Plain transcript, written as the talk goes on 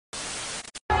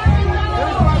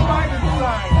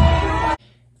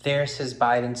There's his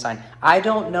Biden sign. I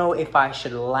don't know if I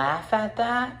should laugh at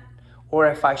that or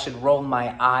if I should roll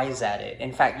my eyes at it.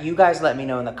 In fact, you guys let me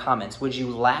know in the comments. Would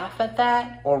you laugh at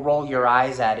that or roll your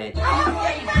eyes at it?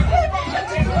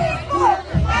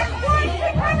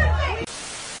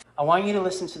 I want you to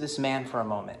listen to this man for a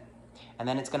moment. And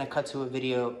then it's going to cut to a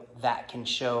video that can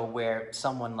show where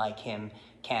someone like him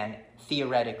can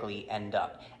theoretically end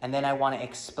up. And then I want to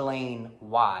explain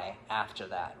why after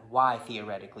that. Why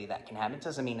theoretically that can happen. It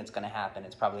doesn't mean it's going to happen.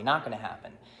 It's probably not going to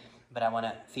happen. But I want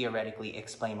to theoretically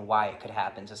explain why it could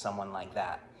happen to someone like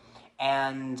that.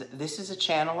 And this is a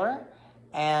channeler.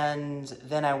 And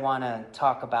then I want to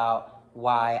talk about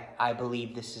why I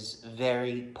believe this is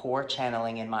very poor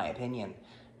channeling in my opinion,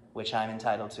 which I'm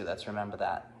entitled to. Let's remember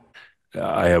that.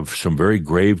 I have some very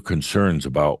grave concerns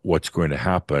about what's going to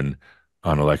happen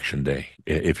on election day.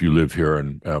 If you live here,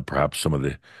 and perhaps a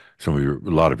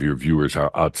lot of your viewers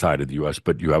are outside of the U.S.,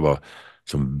 but you have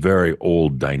some very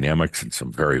old dynamics and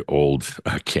some very old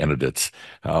candidates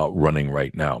running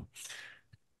right now.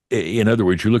 In other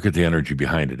words, you look at the energy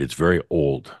behind it; it's very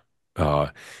old.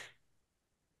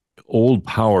 Old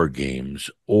power games,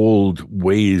 old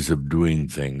ways of doing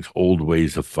things, old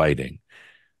ways of fighting.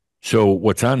 So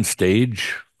what's on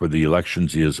stage for the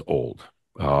elections is old.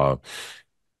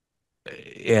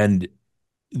 And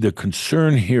the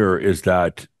concern here is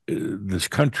that this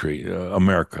country,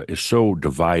 America, is so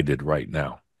divided right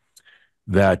now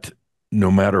that no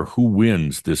matter who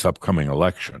wins this upcoming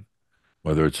election,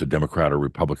 whether it's a Democrat or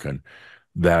Republican,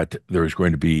 that there is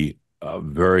going to be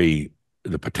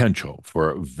the potential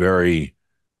for a very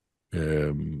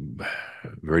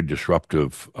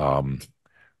disruptive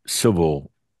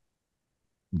civil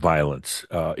violence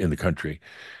in the country.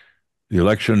 The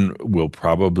election will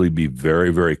probably be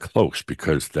very, very close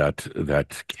because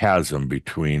that chasm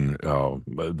between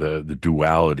the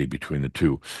duality between the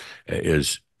two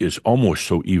is almost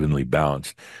so evenly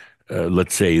balanced.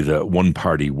 Let's say the one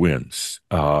party wins,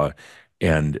 but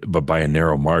by a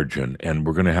narrow margin, and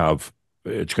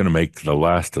it's going to make the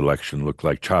last election look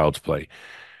like child's play.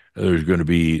 There's going to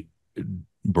be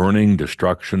burning,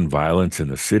 destruction, violence in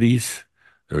the cities.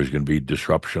 There's going to be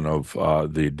disruption of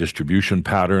the distribution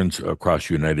patterns across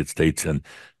the United States, and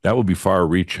that will be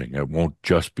far-reaching. It won't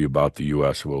just be about the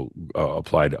U.S. It will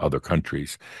apply to other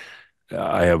countries.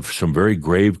 I have some very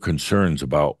grave concerns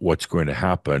about what's going to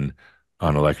happen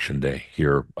on Election Day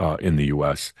here in the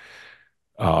U.S.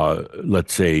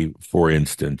 Let's say, for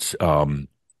instance,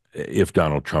 if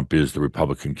Donald Trump is the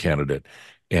Republican candidate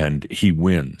and he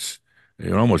wins, you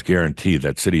can almost guarantee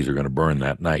that cities are going to burn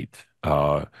that night.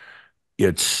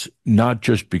 It's not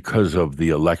just because of the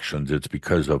elections, it's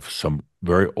because of some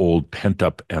very old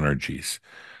pent-up energies,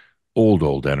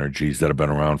 old energies that have been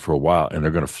around for a while, and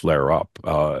they're going to flare up.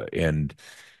 And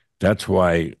that's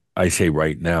why I say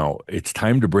right now, it's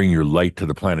time to bring your light to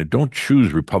the planet. Don't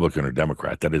choose Republican or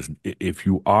Democrat. That is, if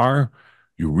you are,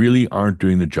 you really aren't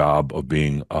doing the job of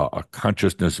being a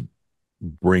consciousness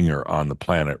bringer on the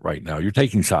planet right now. You're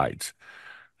taking sides.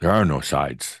 There are no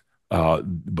sides.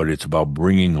 But it's about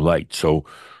bringing light. So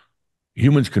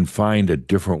humans can find a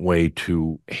different way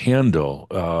to handle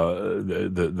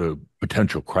the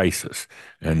potential crisis.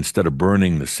 And instead of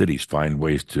burning the cities, find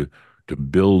ways to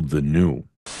build the new.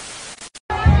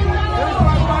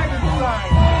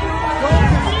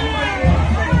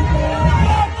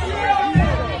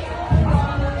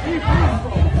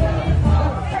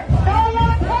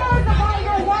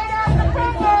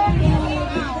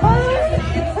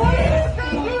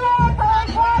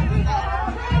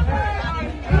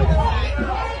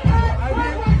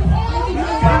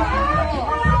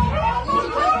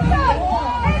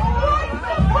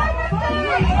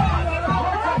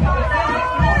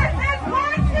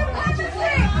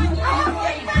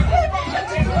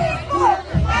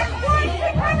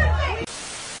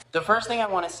 The first thing I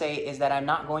want to say is that I'm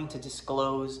not going to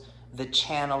disclose the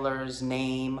channeler's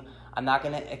name. I'm not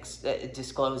going to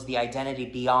disclose the identity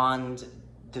beyond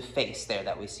the face there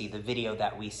that we see, the video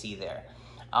that we see there.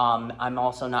 I'm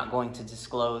also not going to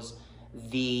disclose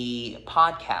the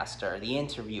podcaster, the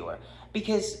interviewer,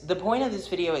 because the point of this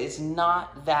video is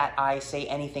not that I say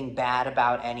anything bad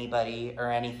about anybody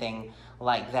or anything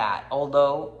like that.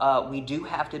 Although we do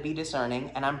have to be discerning,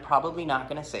 and I'm probably not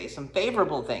going to say some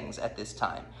favorable things at this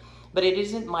time. But it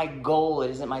isn't my goal,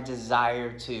 it isn't my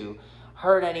desire to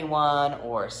hurt anyone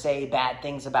or say bad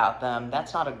things about them.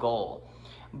 That's not a goal.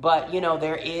 But, you know,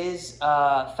 there is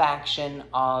a faction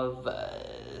of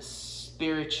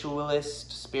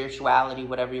spirituality,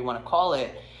 whatever you want to call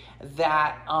it,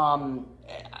 that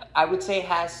I would say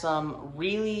has some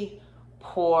really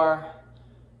poor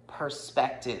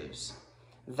perspectives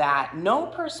that no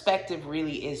perspective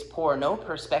really is poor, no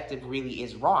perspective really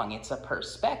is wrong. It's a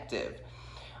perspective.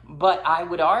 But I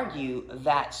would argue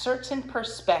that certain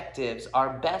perspectives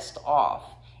are best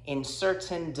off in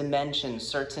certain dimensions,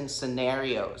 certain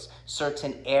scenarios,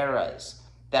 certain eras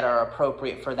that are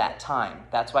appropriate for that time.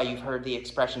 That's why you've heard the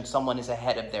expression, someone is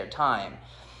ahead of their time.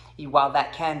 While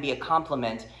that can be a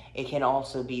compliment, it can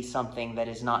also be something that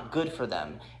is not good for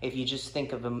them. If you just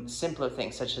think of a simpler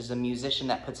thing, such as a musician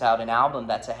that puts out an album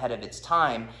that's ahead of its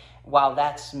time, while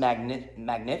that's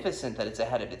magnificent that it's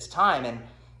ahead of its time, and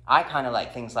I kind of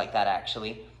like things like that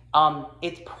actually,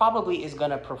 it probably is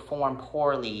going to perform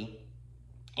poorly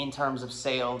in terms of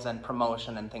sales and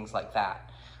promotion and things like that,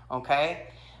 okay?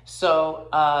 So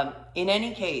in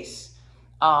any case,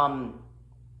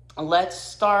 let's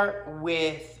start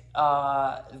with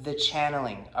the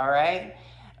channeling, all right?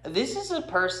 This is a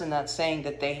person that's saying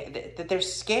that they're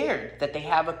scared, that they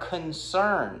have a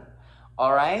concern,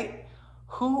 all right?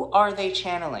 Who are they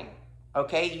channeling?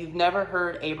 Okay, you've never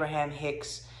heard Abraham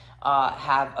Hicks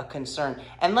have a concern.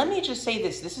 And let me just say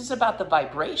this is about the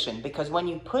vibration, because when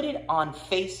you put it on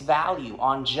face value,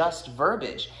 on just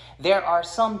verbiage, there are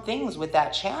some things with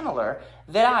that channeler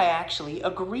that I actually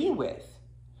agree with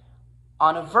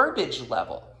on a verbiage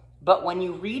level. But when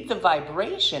you read the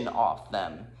vibration off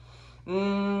them,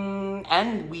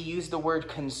 and we use the word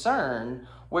concern,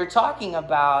 we're talking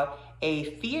about a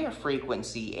fear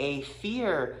frequency, a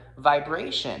fear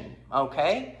vibration,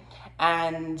 okay?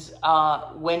 And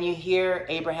when you hear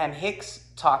Abraham Hicks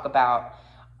talk about,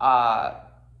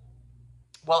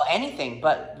 well, anything,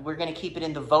 but we're going to keep it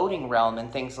in the voting realm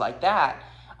and things like that,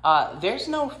 there's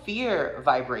no fear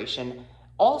vibration.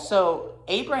 Also,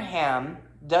 Abraham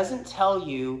doesn't tell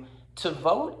you to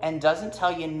vote and doesn't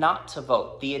tell you not to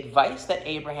vote. The advice that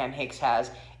Abraham Hicks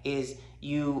has is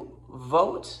you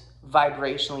vote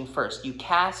vibrationally first. You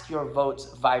cast your votes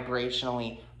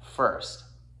vibrationally first.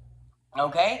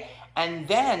 Okay? And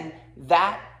then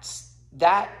at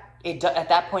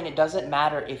that point, it doesn't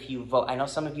matter if you vote. I know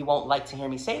some of you won't like to hear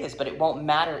me say this, but it won't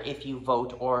matter if you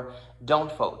vote or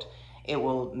don't vote. It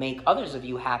will make others of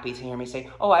you happy to hear me say,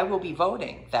 oh, I will be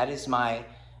voting. That is my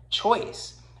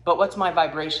choice. But what's my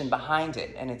vibration behind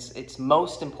it? And it's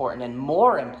most important and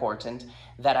more important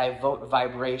that I vote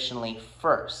vibrationally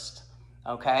first,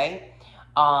 okay?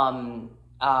 And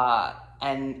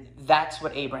that's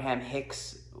what Abraham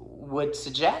Hicks would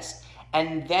suggest.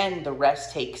 And then the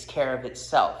rest takes care of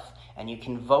itself. And you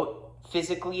can vote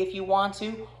physically if you want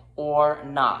to or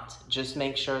not. Just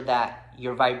make sure that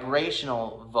your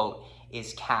vibrational vote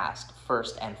is cast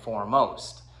first and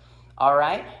foremost. All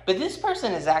right? But this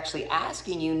person is actually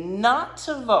asking you not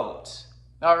to vote.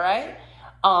 All right?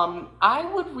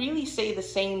 I would really say the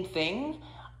same thing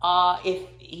if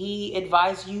he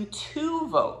advised you to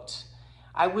vote.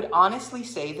 I would honestly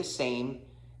say the same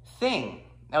thing.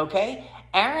 Okay?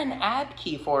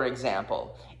 𝐁𝐎𝐿, for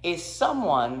example, is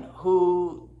someone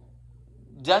who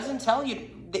doesn't tell you,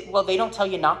 well, they don't tell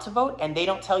you not to vote and they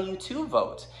don't tell you to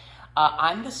vote.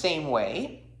 I'm the same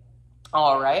way.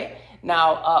 All right?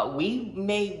 Now, we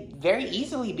may very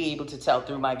easily be able to tell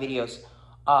through my videos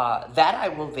that I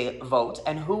will vote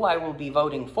and who I will be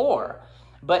voting for.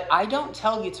 But I don't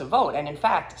tell you to vote. And in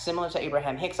fact, similar to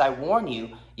Abraham Hicks, I warn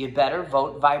you, you better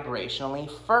vote vibrationally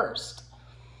first.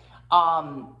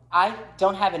 I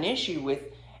don't have an issue with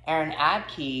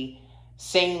𝐁𝐎𝐿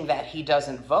saying that he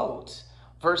doesn't vote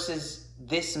versus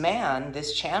this man,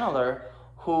 this channeler,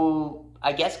 who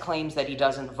I guess claims that he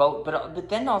doesn't vote, but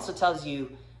then also tells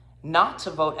you not to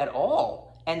vote at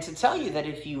all, and to tell you that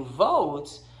if you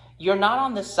vote, you're not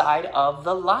on the side of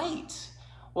the light.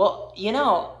 Well, you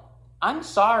know, I'm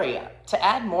sorry, to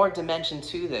add more dimension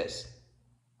to this,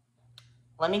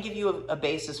 let me give you a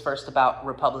basis first about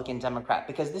Republican Democrat,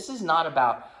 because this is not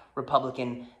about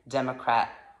Republican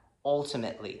Democrat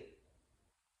ultimately.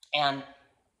 And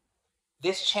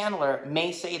this channeler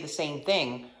may say the same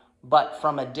thing, but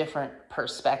from a different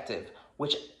perspective,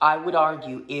 which I would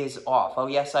argue is off. Oh,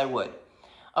 yes, I would.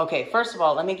 Okay, first of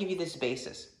all, let me give you this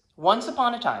basis. Once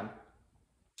upon a time,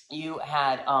 you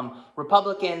had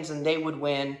Republicans and they would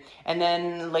win, and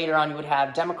then later on you would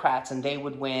have Democrats and they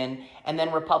would win, and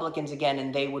then Republicans again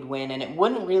and they would win, and it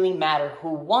wouldn't really matter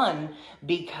who won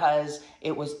because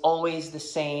it was always the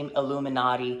same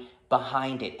Illuminati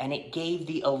behind it, and it gave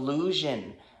the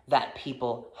illusion that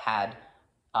people had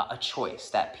a choice,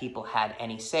 that people had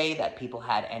any say, that people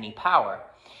had any power.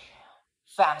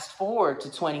 Fast forward to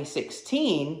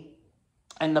 2016,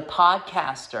 and the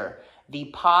podcast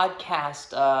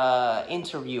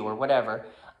interview or whatever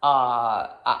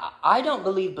I don't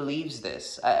believes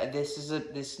this.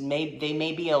 They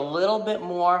may be a little bit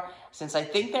more, since I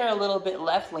think they're a little bit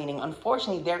left leaning.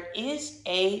 Unfortunately, there is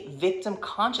a victim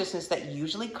consciousness that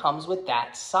usually comes with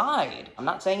that side. I'm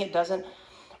not saying it doesn't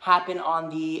happen on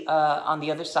the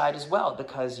other side as well,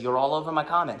 because you're all over my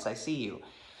comments. I see you,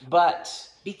 but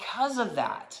because of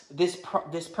that, this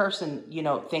person, you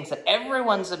know, thinks that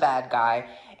everyone's a bad guy.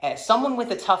 Someone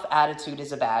with a tough attitude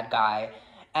is a bad guy.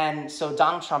 And so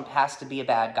Donald Trump has to be a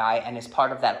bad guy and is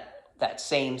part of that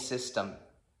same system.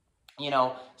 You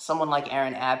know, someone like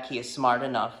Aaron Abke is smart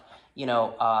enough, you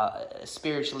know,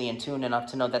 spiritually in tune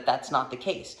enough to know that that's not the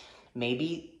case.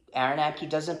 Maybe Aaron Abke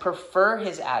doesn't prefer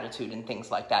his attitude and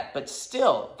things like that, but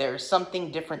still, there's something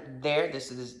different there.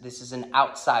 This is an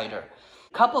outsider.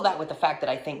 Couple that with the fact that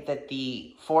I think that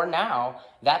for now,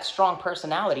 that strong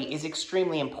personality is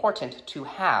extremely important to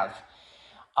have.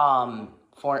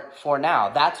 For now.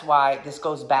 That's why this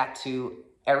goes back to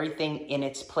everything in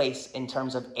its place in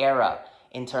terms of era,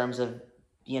 in terms of,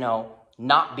 you know,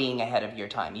 not being ahead of your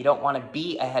time. You don't want to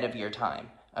be ahead of your time,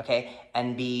 okay?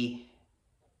 And be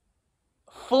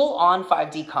full on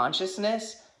 5D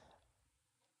consciousness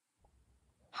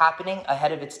happening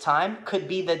ahead of its time could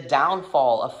be the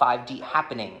downfall of 5D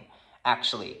happening,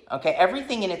 actually, okay?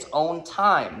 Everything in its own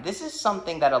time. This is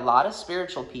something that a lot of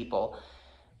spiritual people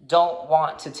don't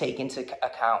want to take into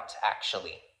account,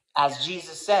 actually. As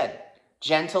Jesus said,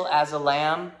 gentle as a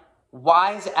lamb,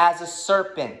 wise as a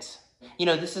serpent. You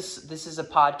know, this is a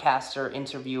podcaster,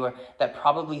 interviewer that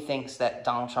probably thinks that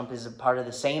Donald Trump is a part of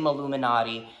the same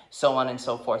Illuminati, so on and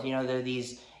so forth. You know, there are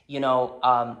these, you know,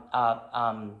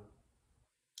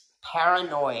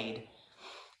 paranoid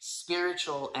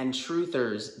spiritual and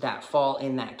truthers that fall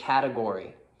in that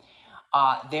category.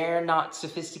 They're not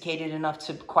sophisticated enough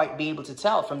to quite be able to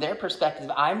tell. From their perspective,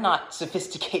 I'm not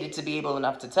sophisticated to be able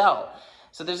enough to tell.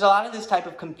 So there's a lot of this type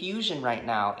of confusion right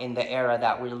now in the era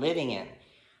that we're living in.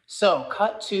 So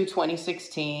cut to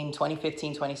 2016,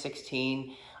 2015,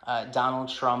 2016, Donald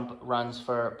Trump runs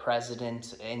for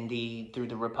president through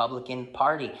the Republican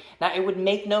Party. Now, it would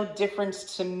make no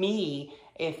difference to me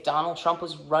if Donald Trump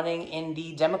was running in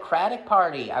the Democratic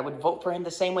Party. I would vote for him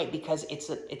the same way, because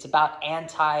it's about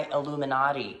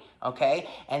anti-Illuminati, okay?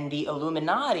 And the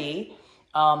Illuminati,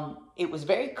 it was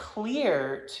very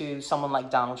clear to someone like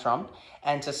Donald Trump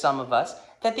and to some of us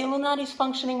that the Illuminati is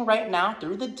functioning right now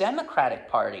through the Democratic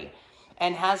Party,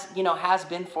 and has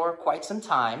been for quite some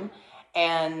time.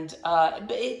 And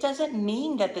it doesn't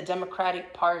mean that the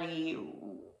Democratic Party,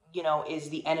 you know, is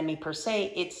the enemy per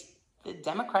se. It's the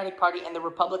Democratic Party and the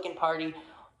Republican Party.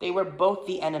 They were both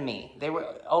the enemy. They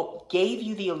gave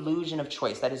you the illusion of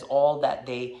choice. That is all that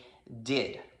they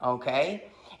did, okay?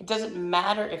 It doesn't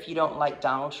matter if you don't like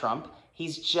Donald Trump.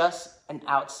 He's just an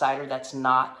outsider that's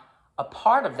not a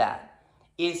part of that.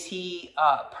 Is he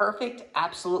perfect?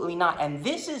 Absolutely not. And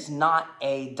this is not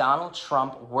a Donald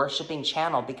Trump worshiping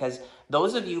channel, because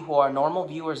those of you who are normal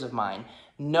viewers of mine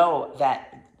know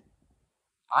that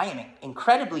I am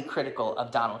incredibly critical of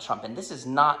Donald Trump, and this is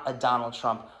not a Donald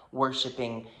Trump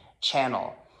worshiping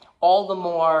channel. All the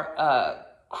more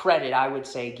credit, I would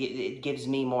say, it gives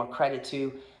me more credit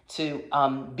to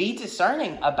be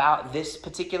discerning about this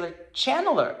particular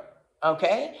channeler,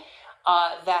 okay?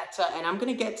 And I'm going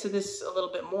to get to this a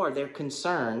little bit more. Their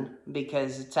concern,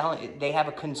 because they have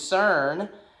a concern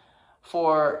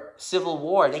for civil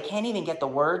war. They can't even get the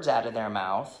words out of their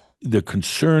mouth. The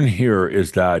concern here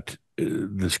is that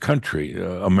this country,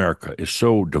 America, is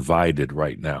so divided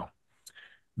right now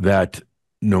that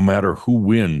no matter who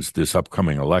wins this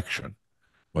upcoming election,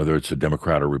 whether it's a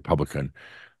Democrat or Republican,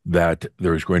 that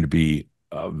there is going to be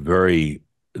the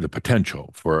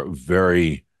potential for a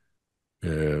very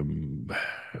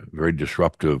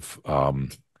disruptive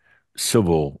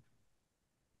civil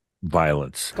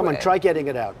violence. Come on, try getting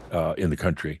it out. In the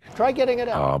country. Try getting it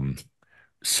out.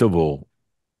 Civil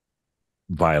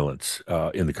violence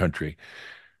in the country.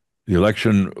 The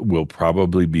election will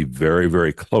probably be very,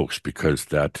 very close, because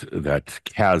that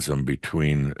chasm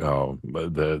between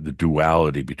the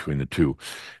duality between the two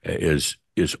is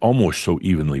almost so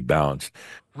evenly balanced.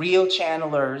 Real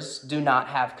channelers do not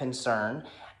have concern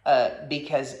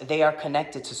because they are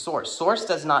connected to Source. Source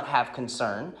does not have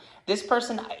concern. This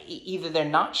person, either they're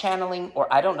not channeling,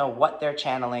 or I don't know what they're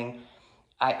channeling.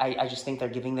 I just think they're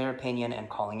giving their opinion and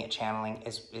calling it channeling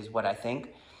is what I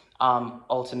think.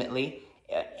 Ultimately,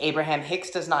 Abraham Hicks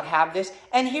does not have this.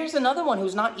 And here's another one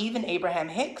who's not even Abraham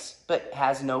Hicks, but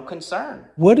has no concern.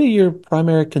 What are your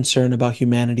primary concern about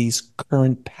humanity's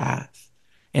current path,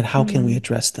 and how can we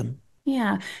address them?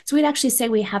 Yeah, so we'd actually say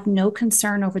we have no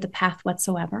concern over the path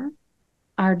whatsoever.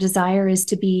 Our desire is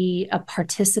to be a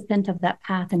participant of that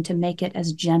path and to make it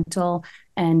as gentle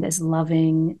and as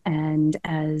loving and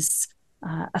as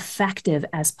effective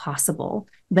as possible.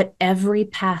 But every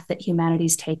path that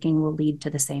humanity's taking will lead to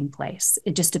the same place.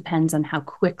 It just depends on how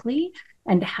quickly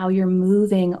and how you're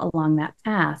moving along that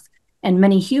path. And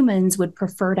many humans would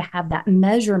prefer to have that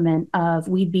measurement of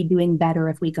we'd be doing better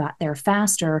if we got there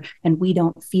faster. And we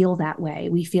don't feel that way.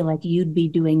 We feel like you'd be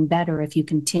doing better if you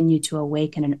continue to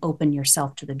awaken and open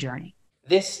yourself to the journey.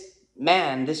 This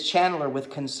man, this channeler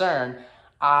with concern,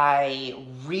 I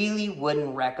really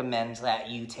wouldn't recommend that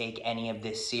you take any of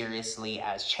this seriously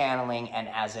as channeling and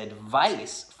as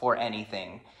advice for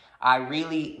anything. I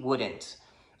really wouldn't.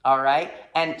 All right.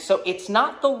 And so it's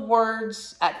not the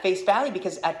words at face value,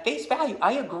 because at face value,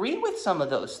 I agree with some of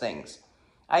those things.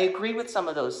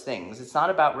 It's not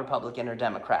about Republican or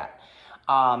Democrat.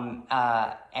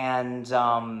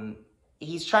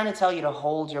 He's trying to tell you to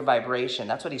hold your vibration.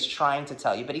 That's what he's trying to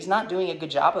tell you. But he's not doing a good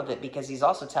job of it, because he's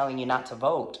also telling you not to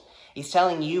vote. He's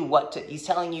telling you he's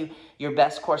telling you your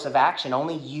best course of action.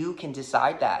 Only you can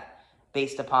decide that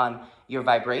based upon your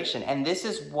vibration. And this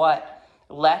is what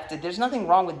left, there's nothing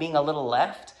wrong with being a little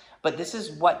left, but this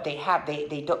is what they have.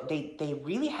 They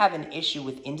really have an issue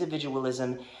with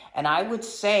individualism. And I would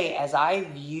say, as I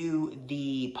view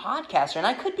the podcaster, and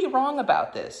I could be wrong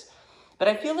about this, but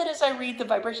I feel that as I read the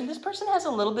vibration, this person has a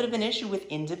little bit of an issue with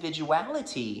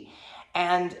individuality.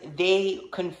 And they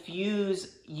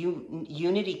confuse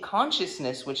unity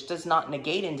consciousness, which does not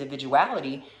negate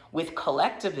individuality, with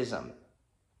collectivism.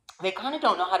 They kind of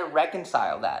don't know how to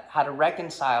reconcile that, how to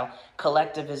reconcile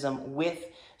collectivism with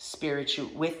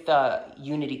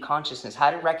unity consciousness,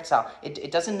 how to reconcile.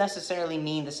 It doesn't necessarily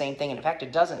mean the same thing. And in fact,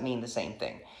 it doesn't mean the same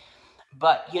thing.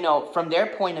 But, from their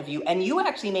point of view, and you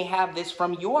actually may have this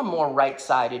from your more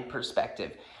right-sided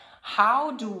perspective,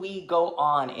 how do we go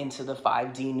on into the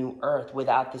 5D new earth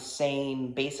without the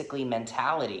same basically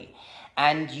mentality?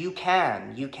 And you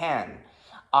can.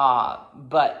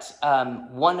 But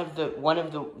one of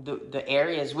the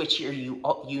areas which you're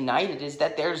united is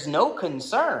that there's no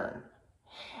concern.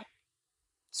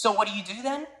 So what do you do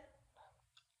then?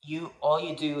 All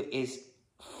you do is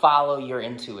follow your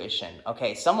intuition.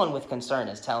 Okay, someone with concern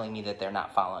is telling me that they're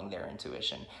not following their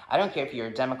intuition. I don't care if you're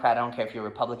a Democrat, I don't care if you're a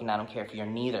Republican, I don't care if you're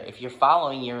neither. If you're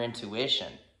following your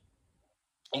intuition,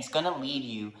 it's going to lead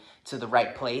you to the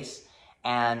right place.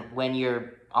 And when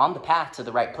you're on the path to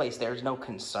the right place, there's no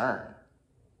concern.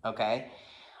 Okay?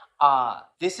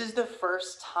 This is the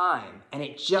first time, and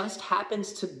it just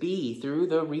happens to be through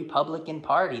the Republican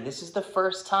Party. This is the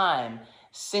first time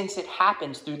since it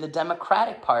happened through the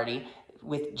Democratic Party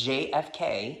with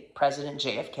JFK, President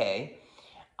JFK,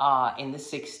 in the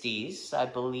 60s. I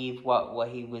believe what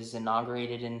he was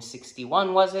inaugurated in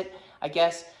 61, was it? I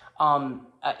guess.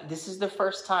 This is the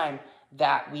first time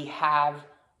that we have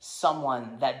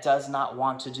someone that does not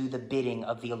want to do the bidding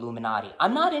of the Illuminati.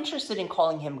 I'm not interested in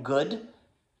calling him good,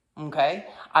 okay?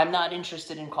 I'm not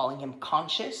interested in calling him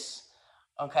conscious,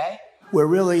 okay? We're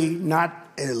really not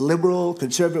a liberal,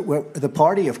 conservative, we're the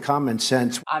party of common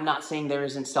sense. I'm not saying there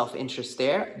isn't self-interest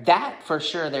there. That, for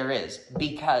sure, there is,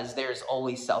 because there's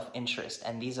always self-interest.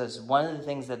 And these is one of the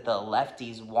things that the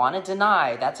lefties want to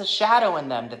deny. That's a shadow in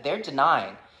them that they're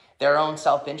denying. Their own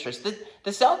self-interest.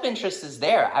 The self-interest is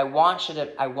there. I want you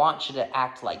to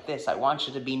act like this. I want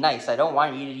you to be nice. I don't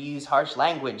want you to use harsh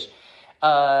language.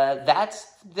 That's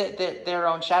their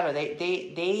own shadow.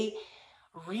 They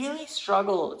really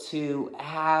struggle to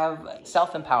have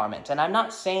self-empowerment. And I'm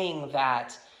not saying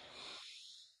that,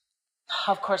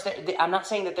 of course, I'm not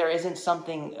saying that there isn't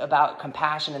something about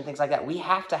compassion and things like that. We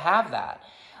have to have that.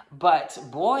 But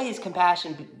boy, is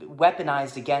compassion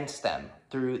weaponized against them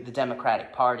through the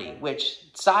Democratic Party, which,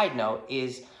 side note,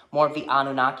 is more of the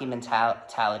Anunnaki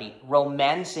mentality,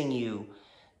 romancing you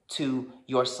to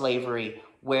your slavery,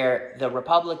 where the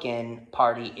Republican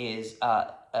Party is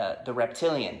the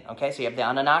reptilian, okay? So you have the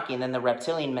Anunnaki and then the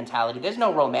reptilian mentality. There's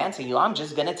no romancing you. I'm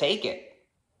just going to take it.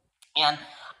 And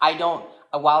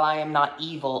while I am not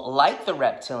evil like the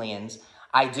reptilians,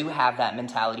 I do have that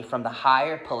mentality from the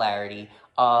higher polarity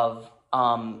of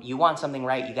you want something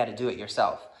right, you got to do it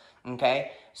yourself. Okay,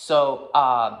 so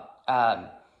I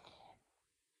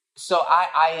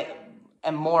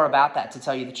am more about that, to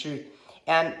tell you the truth.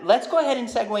 And let's go ahead and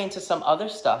segue into some other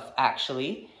stuff,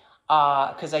 actually,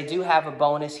 because I do have a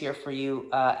bonus here for you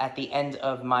at the end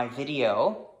of my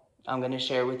video. I'm going to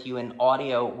share with you an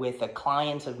audio with a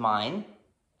client of mine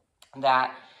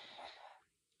that,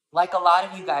 like a lot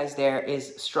of you guys there,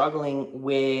 is struggling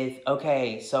with,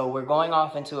 okay, so we're going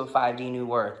off into a 5D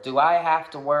new earth. Do I have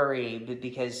to worry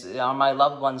because are my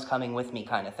loved ones coming with me,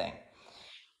 kind of thing?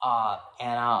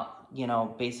 And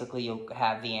I'll, basically you'll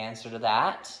have the answer to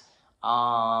that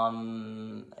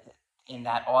in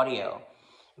that audio.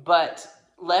 But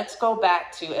let's go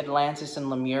back to Atlantis and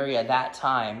Lemuria, that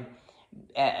time,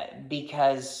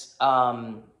 because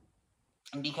while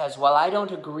I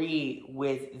don't agree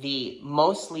with the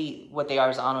mostly what they are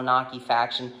is Anunnaki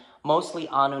faction, mostly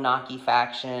Anunnaki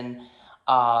faction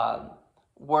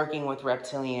working with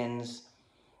reptilians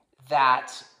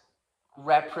that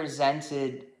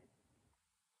represented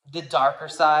the darker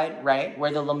side, right?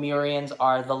 Where the Lemurians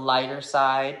are the lighter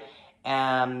side,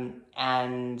 and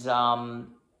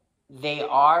they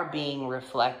are being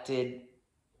reflected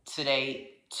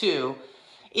today too.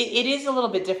 It is a little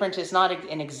bit different. It's not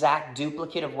an exact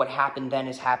duplicate of what happened then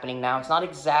is happening now. It's not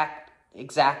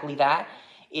exactly that.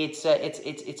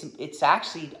 It's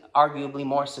actually arguably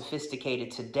more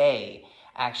sophisticated today,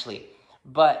 actually.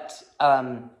 But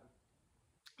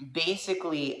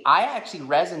basically, I actually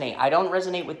resonate. I don't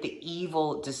resonate with the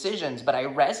evil decisions, but I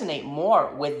resonate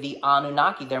more with the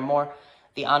Anunnaki. They're more,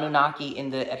 the Anunnaki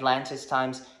in the Atlantis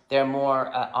times, they're more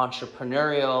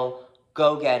entrepreneurial,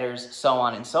 go-getters, so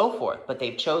on and so forth. But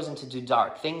they've chosen to do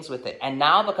dark things with it. And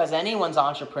now, because anyone's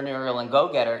entrepreneurial and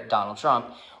go-getter, Donald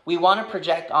Trump, we want to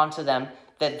project onto them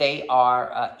that they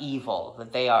are evil,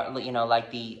 that they are,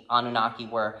 like the Anunnaki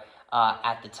were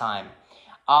at the time.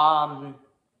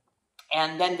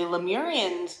 And then the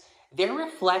Lemurians, they're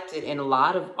reflected in a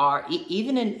lot of our,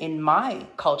 even in my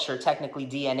culture, technically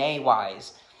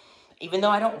DNA-wise, even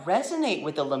though I don't resonate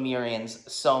with the Lemurians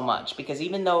so much, because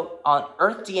even though on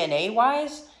Earth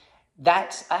DNA-wise,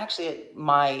 that's actually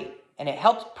and it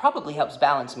probably helps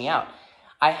balance me out.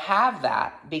 I have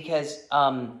that because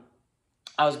I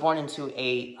was born into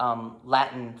a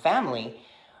Latin family,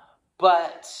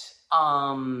 but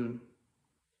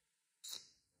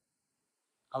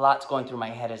a lot's going through my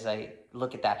head as I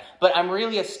look at that. But I'm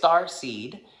really a star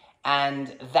seed,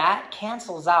 and that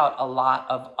cancels out a lot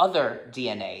of other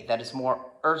DNA that is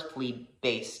more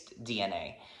earthly-based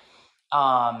DNA.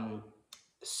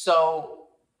 So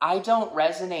I don't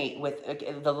resonate with,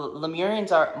 the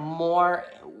Lemurians are more,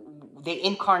 they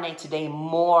incarnate today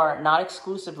more, not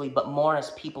exclusively, but more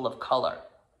as people of color,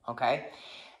 okay?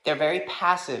 They're very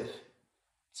passive.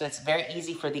 So it's very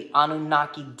easy for the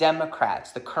Anunnaki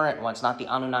Democrats, the current ones, not the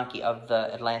Anunnaki of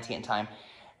the Atlantean time,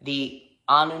 the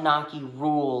Anunnaki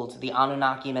ruled, the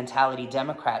Anunnaki mentality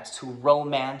Democrats, to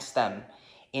romance them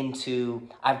into,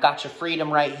 I've got your freedom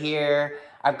right here,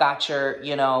 I've got your,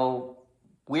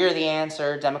 we're the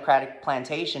answer, democratic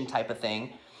plantation type of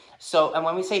thing. So, and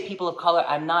when we say people of color,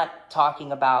 I'm not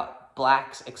talking about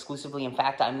blacks exclusively. In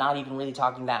fact, I'm not even really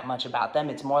talking that much about them.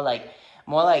 It's more like,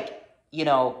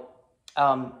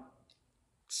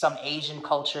 some Asian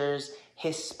cultures,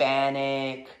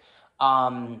 Hispanic,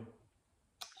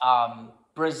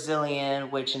 Brazilian,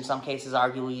 which in some cases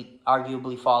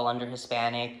arguably fall under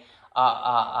Hispanic,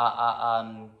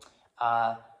 the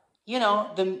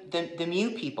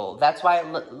Mu people. That's why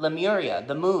Lemuria,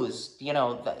 the Mus,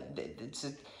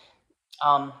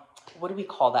 what do we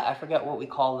call that? I forget what we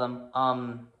call them.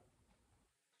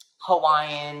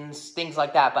 Hawaiians, things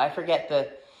like that. But I forget the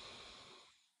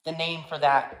name for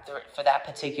that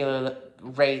particular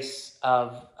race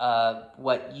of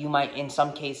what you might, in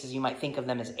some cases, you might think of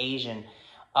them as Asian.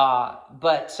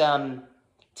 But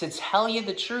to tell you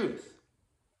the truth,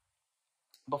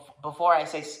 before I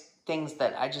say things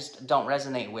that I just don't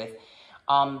resonate with,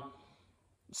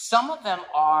 some of them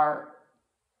are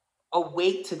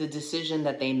awake to the decision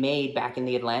that they made back in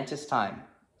the Atlantis time.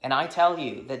 And I tell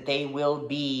you that they will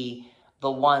be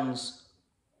the ones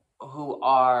who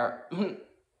are, and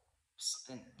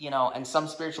some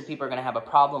spiritual people are going to have a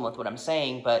problem with what I'm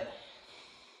saying, but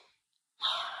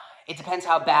it depends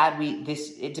how bad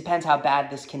this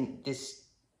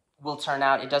will turn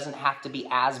out. It doesn't have to be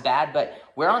as bad, but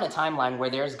we're on a timeline where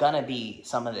there's going to be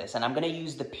some of this. And I'm going to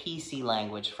use the PC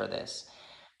language for this.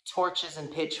 Torches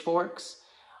and pitchforks.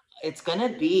 It's going to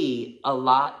be a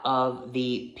lot of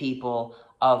the people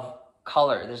of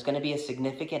color. There's going to be a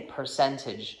significant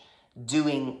percentage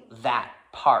doing that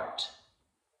part.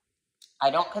 I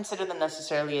don't consider them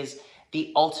necessarily as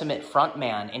the ultimate front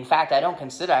man. In fact, I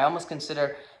almost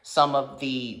consider some of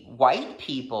the white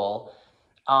people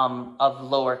of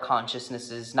lower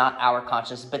consciousnesses, not our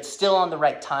consciousness, but still on the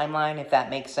right timeline, if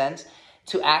that makes sense,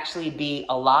 to actually be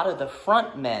a lot of the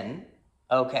front men,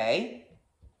 okay?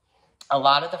 A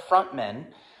lot of the front men,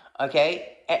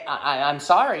 okay? I'm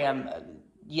sorry, I'm,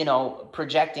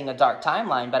 projecting a dark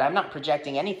timeline, but I'm not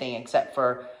projecting anything except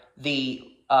for the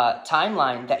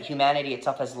timeline that humanity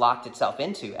itself has locked itself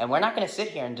into. And we're not going to sit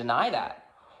here and deny that.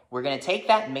 We're going to take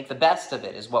that and make the best of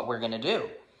it is what we're going to do.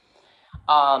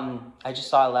 I just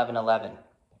saw 11/11.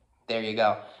 There you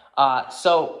go. I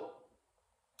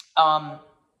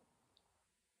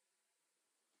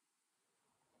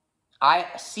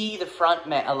see the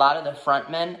frontmen, a lot of the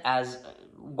frontmen as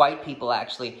white people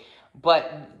actually,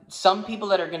 but some people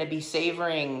that are going to be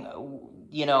savoring,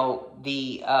 you know,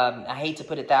 I hate to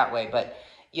put it that way, but,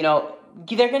 you know,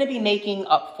 they're going to be making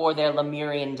up for their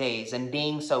Lemurian days and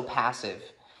being so passive.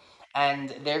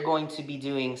 And they're going to be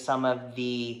doing some of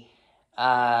the,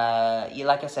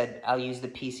 like I said, I'll use the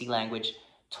PC language,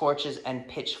 torches and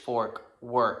pitchfork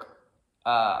work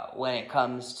when it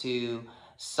comes to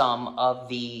some of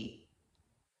the,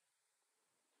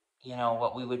 you know,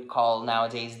 what we would call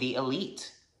nowadays the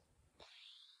elite.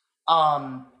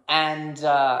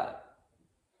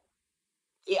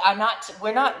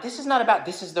 This is not about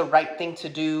this is the right thing to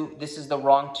do, this is the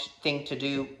wrong thing to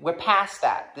do. We're past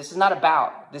that. This is not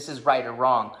about this is right or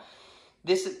wrong.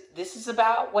 This is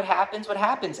about what happens.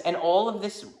 And all of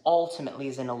this ultimately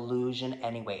is an illusion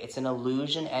anyway. It's an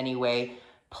illusion anyway.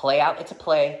 Play out, it's a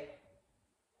play.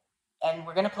 And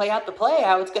we're going to play out the play,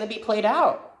 how it's going to be played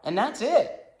out. And that's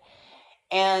it.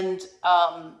 And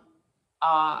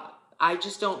I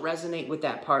just don't resonate with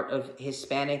that part of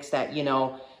Hispanics that, you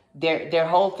know, their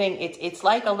whole thing, it's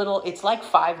like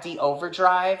 5D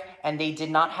overdrive, and they did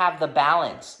not have the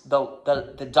balance,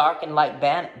 the dark and light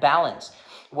balance,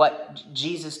 what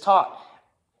Jesus taught.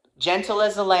 Gentle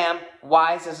as a lamb,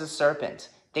 wise as a serpent.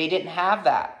 They didn't have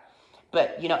that.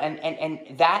 But, you know,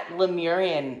 and that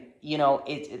Lemurian, you know,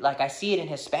 like I see it in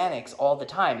Hispanics all the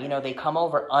time. You know, they come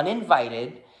over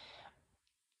uninvited,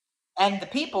 and the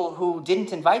people who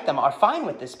didn't invite them are fine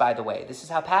with this, by the way. This is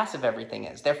how passive everything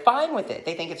is. They're fine with it.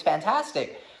 They think it's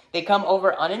fantastic. They come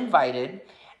over uninvited,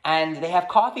 and they have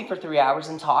coffee for 3 hours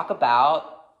and talk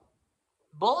about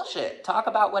bullshit. Talk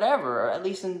about whatever. Or at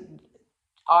least in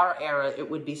our era, it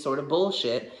would be sort of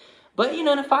bullshit. But, you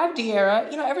know, in a 5D era,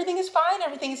 you know, everything is fine.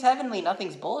 Everything is heavenly.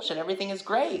 Nothing's bullshit. Everything is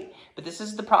great. But this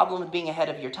is the problem with being ahead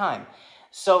of your time.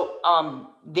 So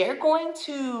they're going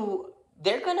to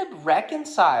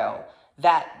reconcile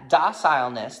that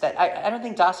docileness, that I don't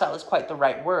think docile is quite the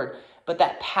right word, but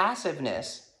that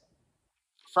passiveness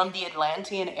from the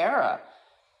Atlantean era,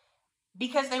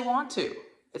 because they want to.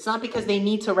 It's not because they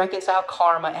need to reconcile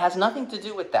karma. It has nothing to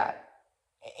do with that.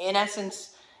 In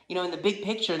essence, you know, in the big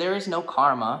picture, there is no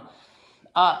karma,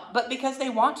 but because they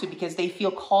want to, because they feel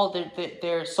called,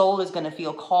 their soul is going to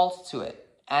feel called to it.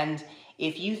 And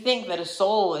if you think that a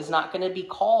soul is not going to be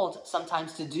called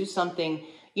sometimes to do something,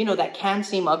 you know, that can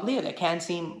seem ugly or that can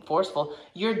seem forceful,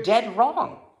 you're dead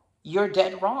wrong. You're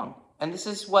dead wrong. And this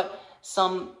is what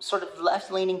some sort of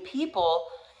left-leaning people,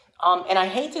 and I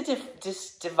hate to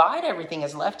just divide everything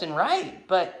as left and right,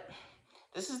 but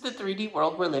this is the 3D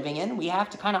world we're living in. We have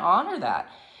to kind of honor that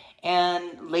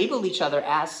and label each other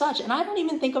as such. And I don't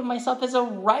even think of myself as a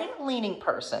right-leaning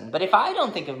person. But if I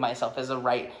don't think of myself as a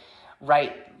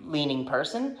right-leaning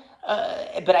person,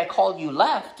 but I call you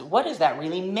left, what does that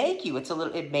really make you?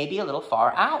 It may be a little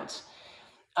far out.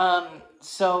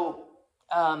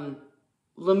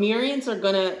 Lemurians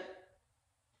are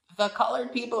the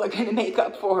colored people are gonna make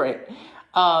up for it.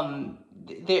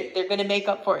 They're gonna make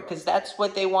up for it because that's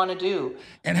what they want to do.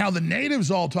 And how the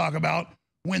natives all talk about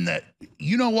when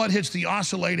you know what hits the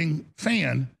oscillating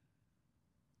fan,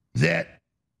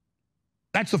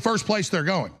 that's the first place they're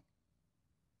going.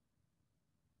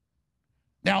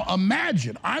 Now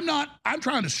imagine, I'm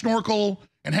trying to snorkel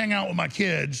and hang out with my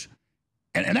kids,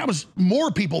 and that was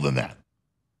more people than that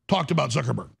talked about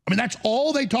Zuckerberg. I mean, that's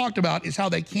all they talked about, is how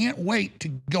they can't wait to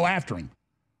go after him.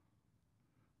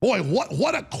 Boy,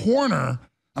 what a corner.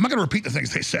 I'm not going to repeat the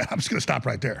things they said. I'm just going to stop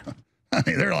right there. I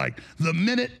mean, they're like, the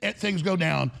minute things go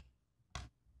down,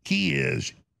 he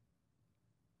is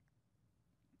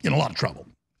in a lot of trouble.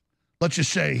 Let's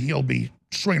just say he'll be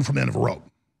swinging from the end of a rope.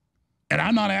 And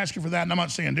I'm not asking for that, and I'm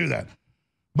not saying do that.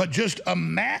 But just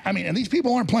imagine, I mean, and these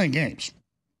people aren't playing games.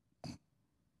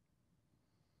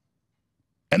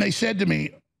 And they said to me,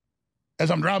 as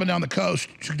I'm driving down the coast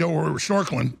to go where we were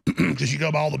snorkeling, because you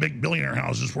go by all the big billionaire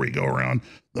houses where you go around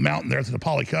the mountain there to the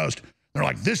Poly Coast. They're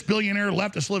like, this billionaire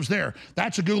leftist lives there.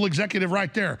 That's a Google executive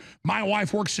right there. My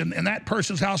wife works in that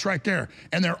person's house right there.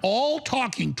 And they're all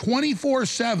talking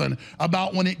 24/7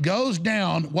 about when it goes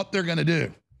down, what they're going to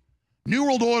do. New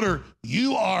World Order,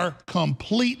 you are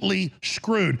completely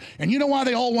screwed. And you know why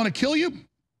they all want to kill you?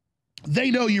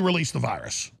 They know you released the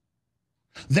virus.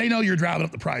 They know you're driving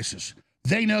up the prices.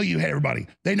 They know you hate everybody.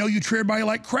 They know you treat everybody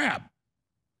like crap.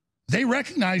 They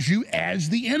recognize you as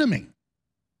the enemy.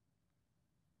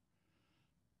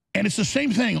 And it's the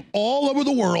same thing all over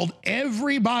the world.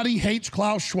 Everybody hates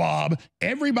Klaus Schwab.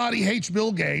 Everybody hates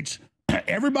Bill Gates.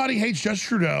 Everybody hates Justice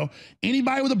Trudeau.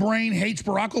 Anybody with a brain hates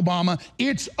Barack Obama.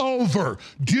 It's over.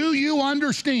 Do you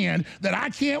understand that I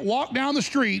can't walk down the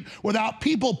street without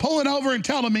people pulling over and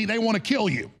telling me they want to kill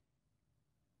you?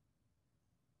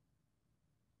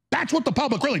 That's what the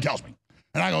public really tells me.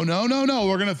 And I go, no, no, no,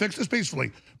 we're going to fix this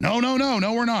peacefully. No, no, no,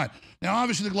 no, we're not. Now,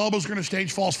 obviously, the globals are going to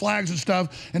stage false flags and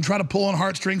stuff and try to pull on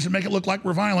heartstrings and make it look like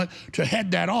we're violent to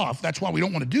head that off. That's why we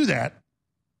don't want to do that.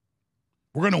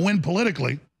 We're going to win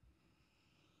politically.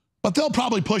 But they'll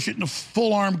probably push it into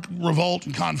full-armed revolt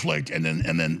and conflict, and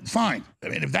then fine. I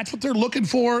mean, if that's what they're looking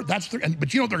for, but you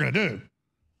know what they're going to do?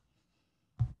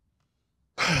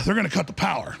 They're going to cut the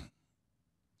power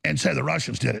and say the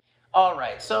Russians did it. All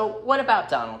right, so what about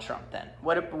Donald Trump then?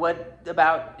 What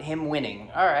about him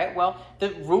winning? All right, well,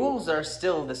 the rules are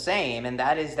still the same, and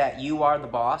that is that you are the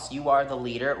boss, you are the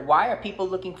leader. Why are people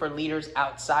looking for leaders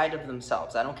outside of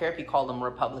themselves? I don't care if you call them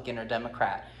Republican or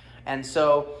Democrat. And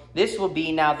so this will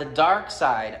be now the dark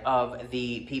side of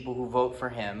the people who vote for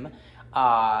him.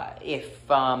 If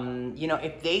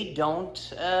they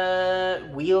don't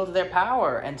wield their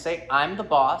power and say, I'm the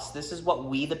boss, this is what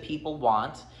we the people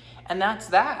want, and that's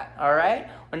that, all right?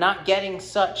 We're not getting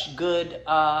such good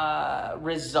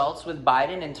results with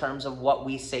Biden in terms of what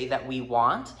we say that we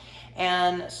want.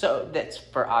 And so that's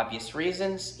for obvious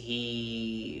reasons.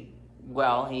 He's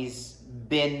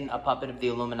been a puppet of the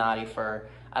Illuminati for,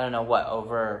 I don't know what,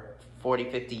 over 40,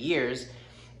 50 years.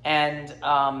 And,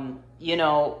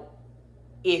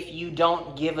 if you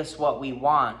don't give us what we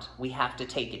want, we have to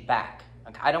take it back.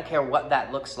 Okay? I don't care what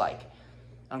that looks like.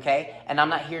 Okay? And I'm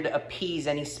not here to appease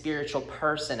any spiritual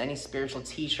person, any spiritual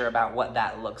teacher about what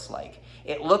that looks like.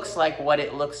 It looks like what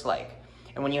it looks like.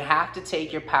 And when you have to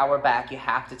take your power back, you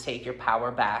have to take your power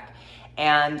back.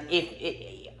 And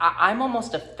I'm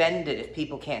almost offended if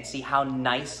people can't see how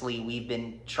nicely we've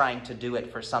been trying to do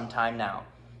it for some time now.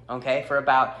 Okay? For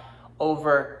about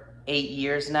over 8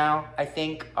 years now, I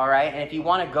think, all right? And if you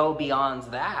want to go beyond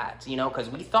that, because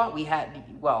we thought we had,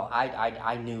 well,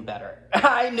 I knew better.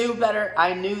 I knew better.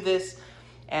 I knew this.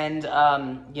 And,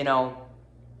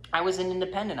 I was an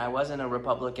independent. I wasn't a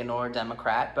Republican or a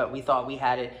Democrat, but we thought we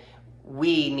had it.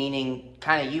 We, meaning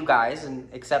kind of you guys, and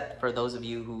except for those of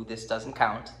you who this doesn't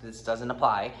count, this doesn't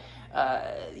apply,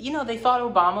 they thought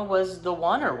Obama was the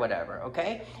one or whatever,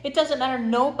 okay? It doesn't matter.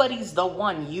 Nobody's the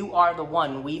one. You are the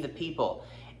one, we the people.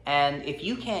 And if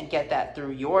you can't get that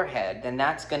through your head, then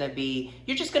that's going to be,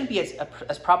 you're just going to be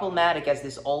as problematic as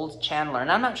this old channeler.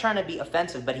 And I'm not trying to be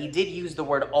offensive, but he did use the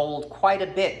word old quite a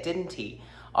bit, didn't he?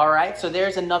 All right, so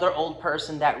there's another old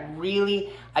person that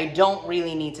I don't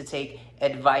really need to take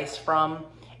advice from.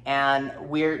 And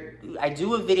I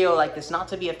do a video like this, not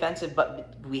to be offensive,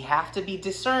 but we have to be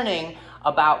discerning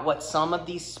about what some of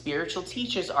these spiritual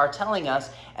teachers are telling us.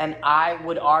 And I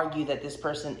would argue that this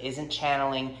person isn't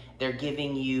channeling. They're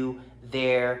giving you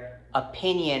their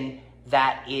opinion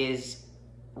that is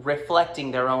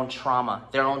reflecting their own trauma,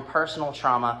 their own personal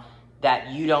trauma that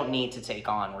you don't need to take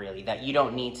on, really, that you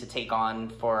don't need to take on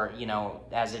for,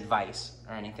 as advice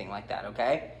or anything like that,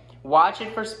 okay? Watch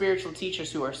it for spiritual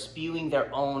teachers who are spewing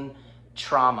their own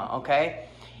trauma, okay?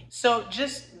 So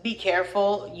just be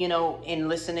careful, in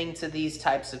listening to these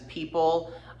types of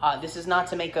people. This is not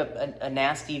to make a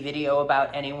nasty video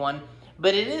about anyone,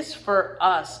 but it is for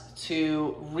us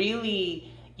to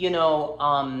really,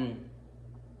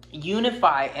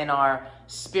 unify in our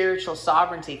spiritual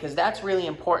sovereignty, because that's really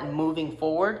important moving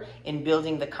forward in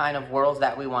building the kind of world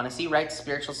that we want to see, right?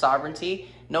 Spiritual sovereignty.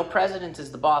 No president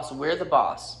is the boss. We're the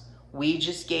boss. We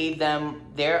just gave them,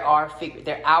 they're our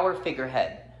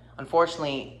figurehead.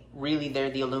 Unfortunately, really,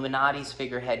 they're the Illuminati's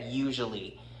figurehead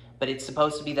usually, but it's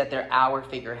supposed to be that they're our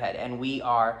figurehead and we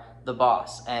are the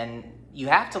boss. And you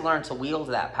have to learn to wield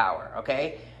that power,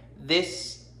 okay?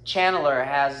 This channeler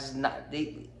has not,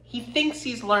 he thinks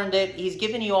he's learned it. He's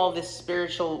given you all this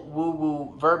spiritual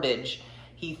woo-woo verbiage.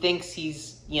 He thinks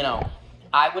he's,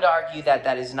 I would argue that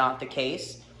that is not the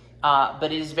case. But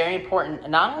it is very important,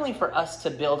 not only for us to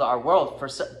build our world,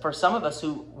 for some of us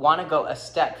who want to go a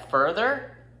step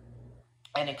further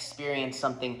and experience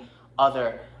something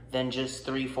other than just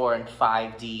 3, 4, and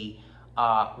 5D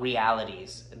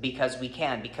realities, because we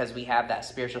have that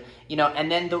spiritual,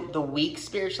 and then the weak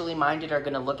spiritually minded are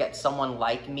going to look at someone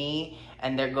like me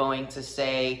and they're going to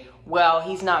say, well,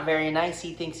 he's not very nice.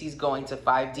 He thinks he's going to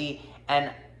 5D.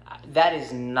 And that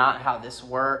is not how this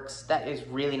works. That is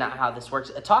really not how this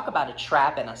works. Talk about a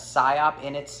trap and a psyop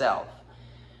in itself.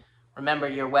 Remember,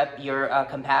 your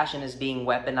compassion is being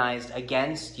weaponized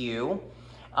against you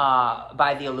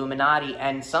by the Illuminati.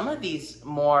 And some of these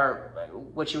more,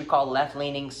 what you would call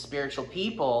left-leaning spiritual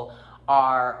people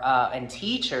and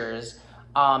teachers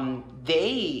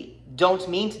They don't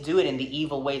mean to do it in the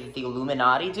evil way that the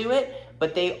Illuminati do it,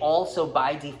 but they also,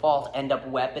 by default, end up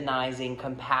weaponizing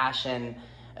compassion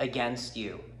against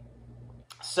you.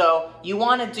 So you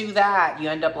want to do that, you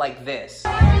end up like this.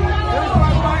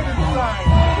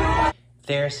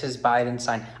 There's his Biden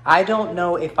sign. I don't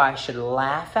know if I should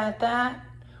laugh at that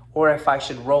or if I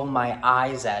should roll my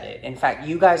eyes at it. In fact,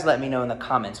 you guys let me know in the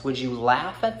comments. Would you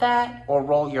laugh at that or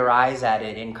roll your eyes at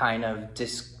it in kind of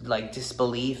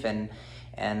disbelief and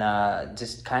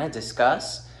just kind of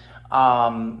discuss?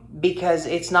 Because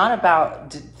it's not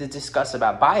about the discuss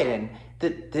about Biden.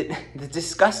 The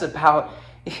discuss about,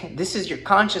 this is your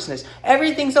consciousness.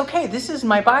 Everything's okay. This is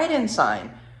my Biden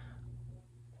sign.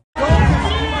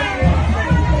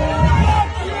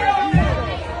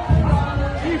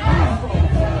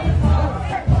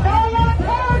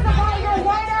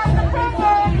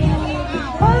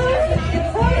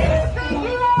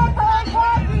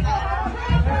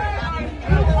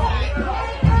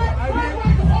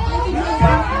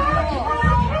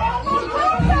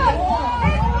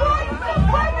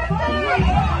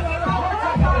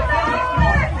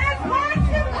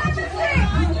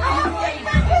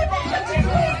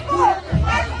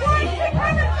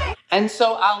 And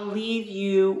so I'll leave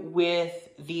you with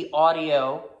the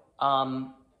audio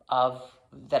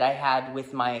that I had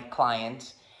with my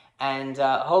client, and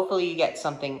hopefully you get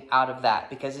something out of that,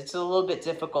 because it's a little bit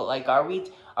difficult. Like, are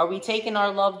we taking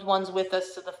our loved ones with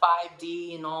us to the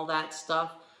 5D and all that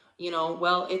stuff? You know,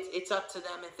 well, it's up to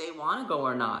them if they want to go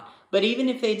or not. But even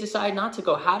if they decide not to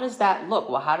go, how does that look?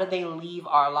 Well, how do they leave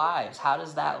our lives? How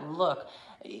does that look?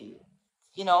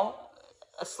 You know,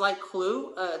 a slight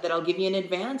clue that I'll give you in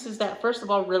advance is that, first of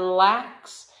all,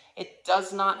 relax. It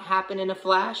does not happen in a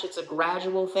flash. It's a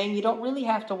gradual thing. You don't really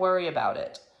have to worry about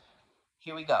it.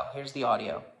 Here we go. Here's the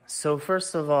audio. So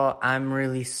first of all, I'm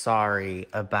really sorry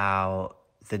about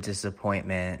the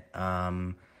disappointment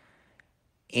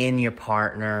in your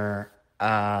partner.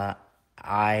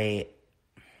 I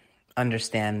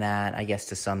understand that, I guess,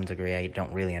 to some degree. I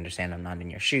don't really understand. I'm not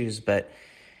in your shoes, but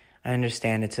I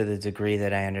understand it to the degree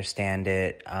that I understand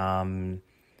it.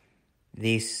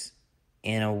 These,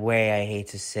 in a way, I hate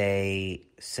to say,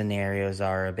 scenarios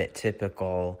are a bit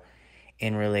typical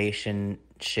in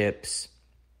relationships.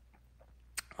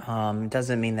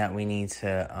 Doesn't mean that we need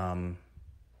to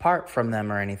part from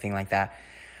them or anything like that.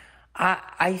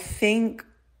 I think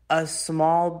a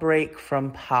small break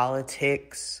from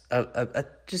politics,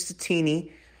 just a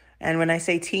teeny. And when I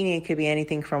say teeny, it could be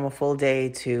anything from a full day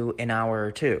to an hour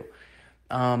or two.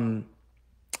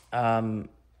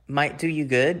 Might do you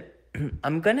good.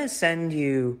 I'm going to send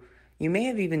you, you may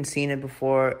have even seen it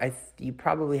before. You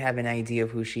probably have an idea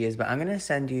of who she is, but I'm going to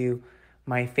send you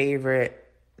my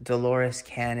favorite Dolores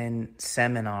Cannon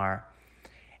seminar.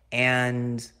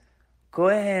 And go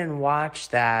ahead and watch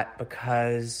that,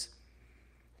 because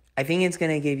I think it's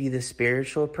going to give you the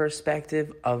spiritual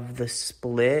perspective of the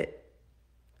split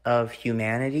of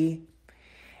humanity.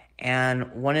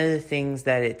 And one of the things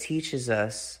that it teaches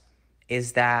us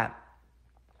is that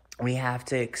we have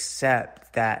to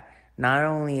accept that not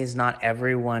only is not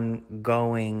everyone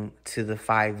going to the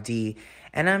 5D,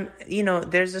 and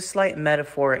there's a slight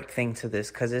metaphoric thing to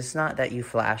this, because it's not that you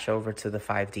flash over to the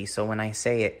 5D. So when I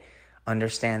say it,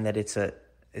 understand that it's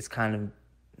kind of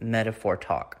metaphor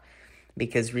talk,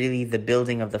 because really the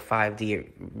building of the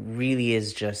 5D really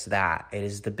is just that. It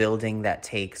is the building that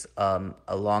takes a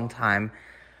long time.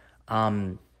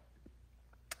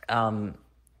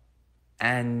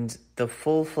 And the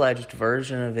full-fledged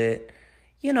version of it,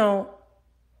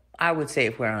 I would say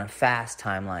if we're on a fast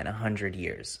timeline, 100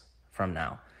 years from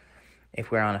now,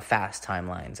 if we're on a fast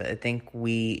timeline, I think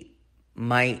we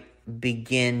might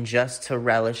begin just to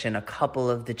relish in a couple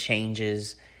of the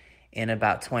changes in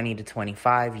about 20 to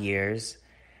 25 years.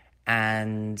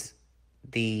 And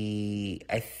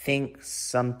I think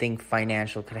something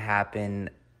financial could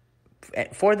happen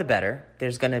for the better.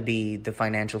 There's going to be the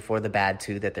financial for the bad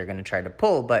too that they're going to try to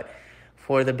pull, but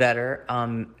for the better,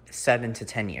 7 to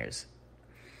 10 years.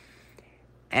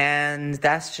 And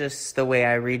that's just the way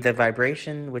I read the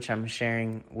vibration, which I'm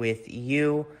sharing with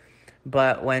you.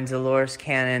 But when Dolores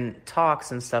Cannon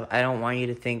talks and stuff, I don't want you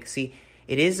to think, see,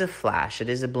 it is a flash, it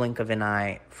is a blink of an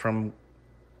eye from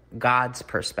God's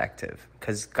perspective,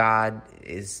 because God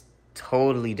is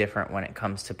totally different when it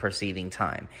comes to perceiving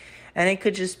time. And it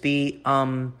could just be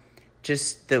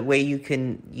just the way you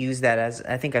can use that as,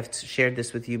 I think I've shared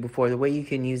this with you before, the way you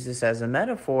can use this as a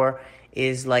metaphor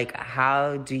is like,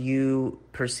 how do you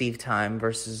perceive time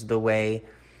versus the way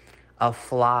a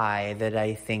fly that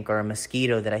I think, or a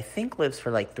mosquito that I think lives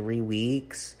for like 3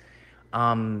 weeks,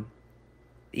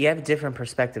 you have a different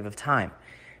perspective of time.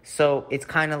 So it's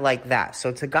kind of like that.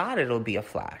 So to God, it'll be a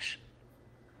flash.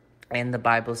 And the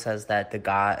Bible says that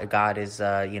God is,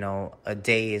 a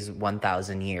day is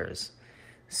 1,000 years.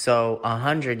 So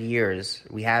 100 years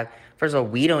we have. First of all,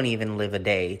 we don't even live a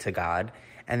day to God,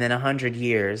 and then 100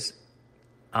 years,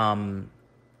 the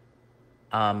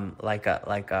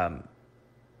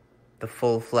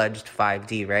full-fledged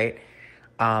 5D, right?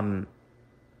 And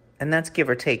that's give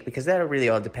or take, because that really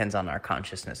all depends on our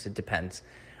consciousness. It depends.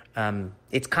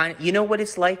 It's kind of, you know what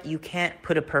it's like? You can't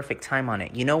put a perfect time on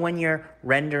it. You know when you're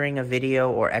rendering a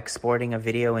video or exporting a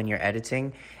video and you're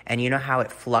editing, and you know how it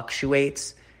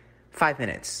fluctuates? 5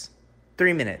 minutes,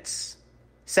 3 minutes,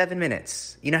 7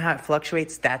 minutes. You know how it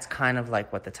fluctuates? That's kind of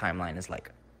like what the timeline is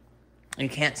like. You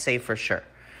can't say for sure.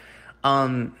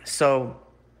 So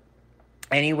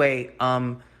anyway,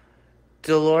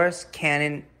 Dolores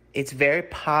Cannon, it's very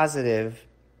positive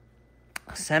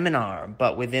seminar,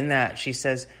 but within that, she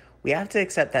says, we have to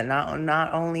accept that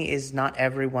not only is not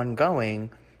everyone going,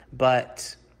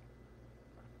 but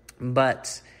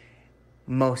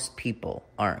most people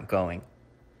aren't going.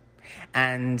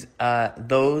 And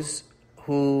those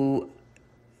who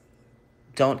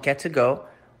don't get to go,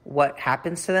 what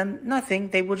happens to them? Nothing.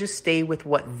 They will just stay with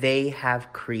what they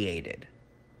have created.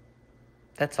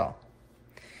 That's all.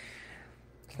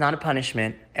 It's not a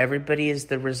punishment. Everybody is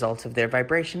the result of their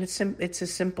vibration. It's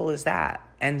as simple as that.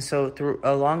 And so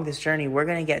along this journey, we're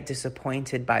going to get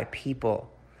disappointed by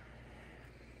people.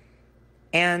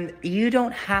 And you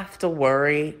don't have to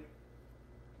worry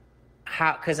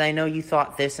because I know you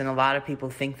thought this, and a lot of people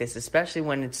think this, especially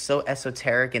when it's so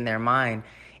esoteric in their mind.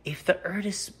 If the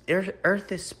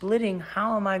earth is splitting,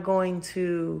 how am I going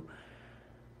to...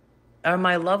 Are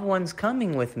my loved ones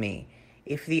coming with me?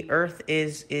 If the earth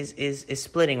is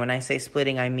splitting, when I say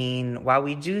splitting, I mean, while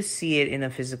we do see it in a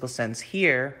physical sense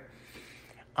here,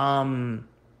 and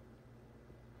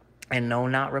no,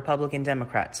 not Republican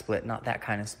Democrat split, not that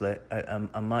kind of split,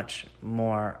 a much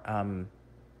more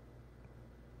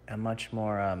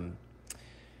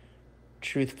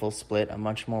truthful split, a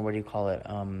much more, what do you call it?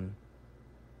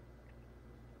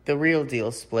 The real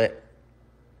deal split,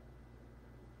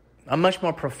 a much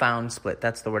more profound split.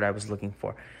 That's the word I was looking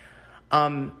for.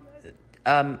 How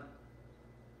are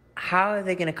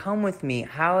they going to come with me?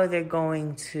 How are they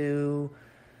going to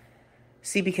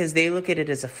see? Because they look at it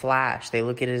as a flash. They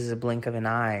look at it as a blink of an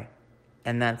eye,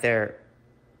 and that their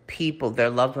people, their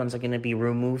loved ones, are going to be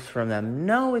removed from them.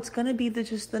 No, it's going to be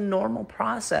just the normal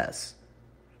process.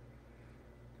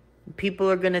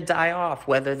 People are going to die off,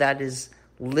 whether that is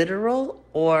literal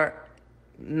or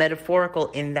metaphorical,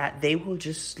 in that they will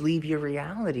just leave your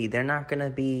reality. They're not going to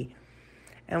be...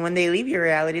 And when they leave your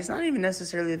reality, it's not even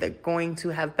necessarily they're going to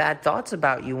have bad thoughts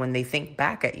about you when they think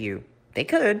back at you. They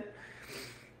could.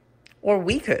 Or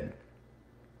we could.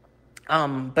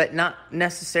 But not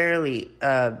necessarily...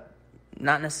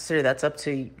 that's up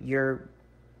to your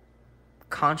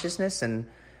consciousness. And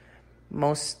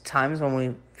most times when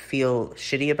we feel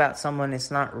shitty about someone,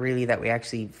 it's not really that we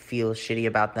actually feel shitty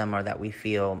about them, or that we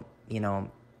feel,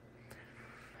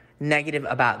 negative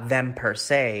about them per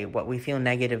se. What we feel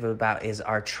negative about is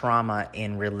our trauma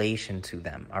in relation to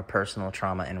them, our personal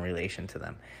trauma in relation to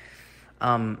them.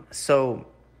 So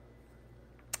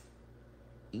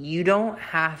you don't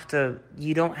have to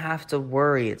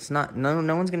worry. It's not,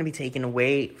 no one's going to be taken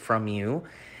away from you,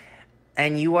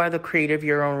 and you are the creator of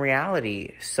your own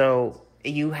reality. So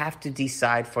you have to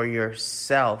decide for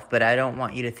yourself, but I don't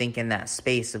want you to think in that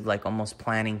space of like almost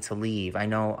planning to leave. I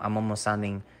know I'm almost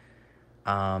sounding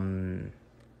like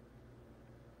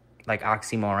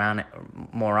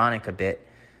oxymoronic a bit,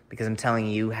 because I'm telling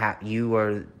you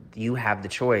you have the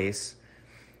choice,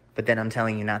 but then I'm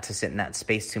telling you not to sit in that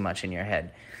space too much in your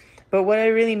head. But what I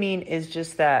really mean is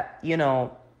just that,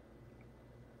 can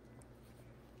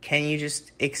you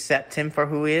just accept him for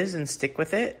who he is and stick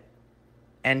with it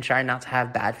and try not to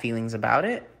have bad feelings about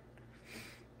it?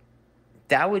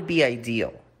 That would be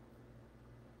ideal.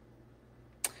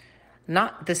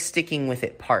 Not the sticking with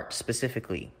it part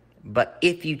specifically, but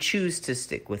if you choose to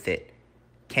stick with it,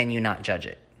 can you not judge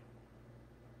it?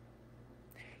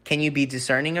 Can you be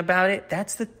discerning about it?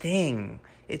 That's the thing.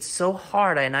 It's so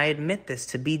hard, and I admit this,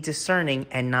 to be discerning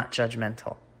and not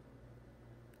judgmental.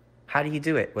 How do you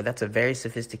do it? Well, that's a very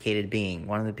sophisticated being.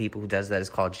 One of the people who does that is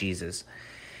called Jesus.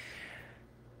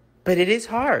 But it is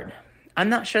hard. I'm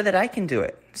not sure that I can do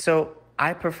it. So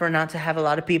I prefer not to have a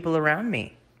lot of people around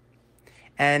me.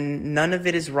 And none of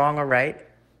it is wrong or right.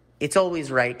 It's always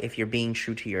right if you're being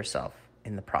true to yourself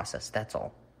in the process. That's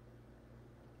all.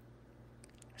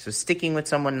 So sticking with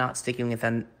someone, not sticking with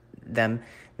them, them.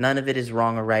 None of it is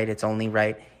wrong or right. It's only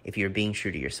right if you're being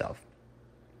true to yourself.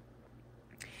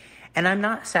 And I'm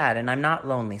not sad and I'm not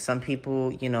lonely. Some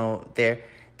people,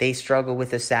 they struggle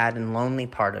with the sad and lonely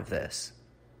part of this.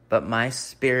 But my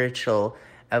spiritual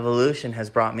evolution has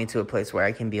brought me to a place where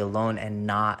I can be alone and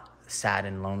not sad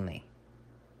and lonely.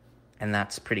 And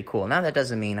that's pretty cool. Now, that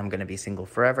doesn't mean I'm going to be single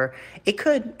forever. It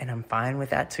could, and I'm fine with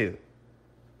that too.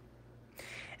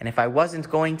 And if I wasn't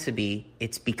going to be,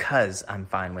 it's because I'm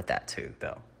fine with that too,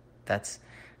 though. That's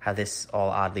how this all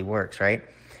oddly works, right?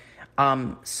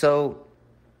 So,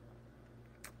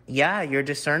 yeah, your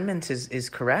discernment is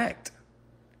correct.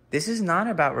 This is not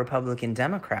about Republican,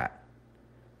 Democrat.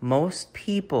 Most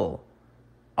people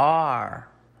are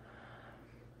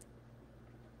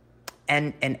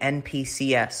an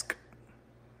NPC-esque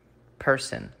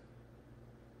person,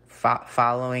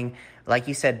 following, like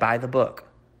you said, by the book.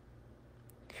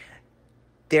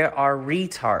 There are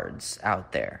retards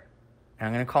out there. And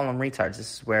I'm going to call them retards.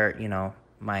 This is where,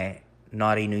 my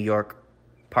naughty New York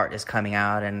part is coming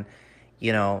out, and,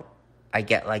 I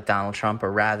get like Donald Trump,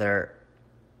 or rather,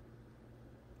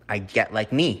 I get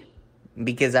like me,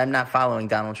 because I'm not following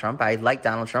Donald Trump. I like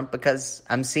Donald Trump because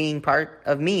I'm seeing part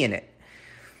of me in it.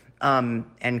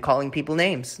 And calling people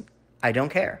names. I don't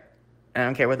care. I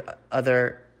don't care what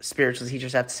other spiritual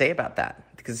teachers have to say about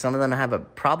that, because some of them have a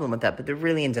problem with that, but they're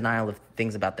really in denial of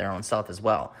things about their own self as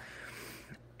well.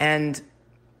 And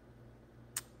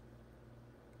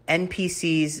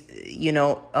NPCs,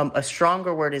 a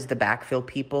stronger word is the backfill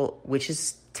people, which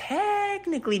is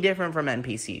technically different from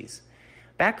NPCs.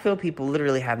 Backfill people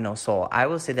literally have no soul. I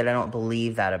will say that I don't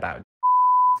believe that about.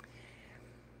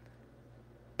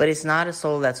 But it's not a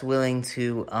soul that's willing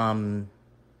to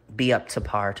be up to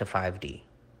par to 5D.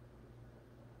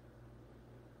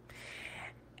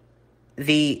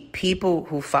 The people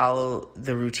who follow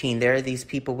the routine, there are these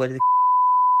people with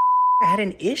I had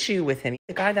an issue with him,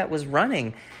 the guy that was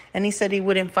running, and he said he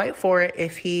wouldn't fight for it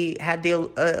if he had the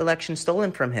election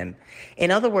stolen from him. In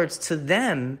other words, to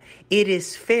them, it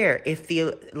is fair. If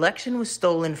the election was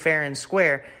stolen fair and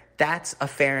square, that's a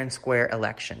fair and square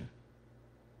election.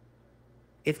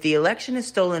 If the election is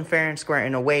stolen fair and square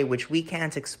in a way which we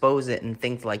can't expose it and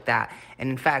things like that, and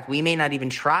in fact, we may not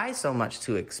even try so much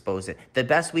to expose it, the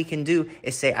best we can do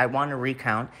is say, I want to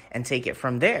recount and take it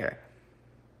from there.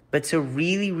 But to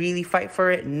really, really fight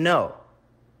for it, no.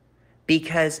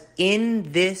 Because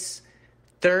in this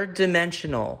third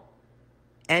dimensional,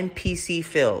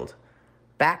 NPC-filled,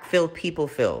 backfilled,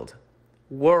 people-filled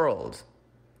world,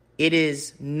 it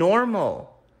is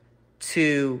normal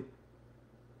to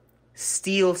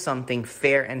steal something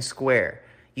fair and square.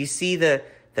 You see the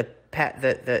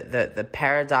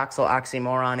paradoxical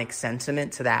oxymoronic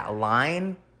sentiment to that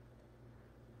line?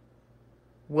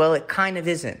 Well, it kind of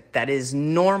isn't. That is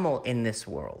normal in this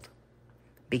world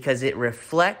because it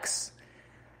reflects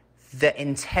the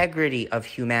integrity of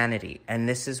humanity, and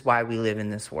this is why we live in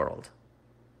this world.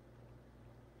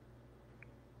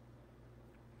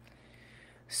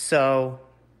 So,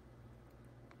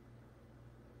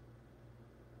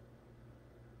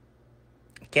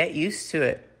 get used to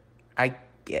it.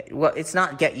 It's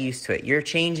not get used to it. You're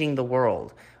changing the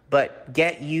world, but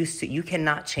get used to it. You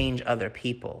cannot change other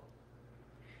people.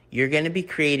 You're going to be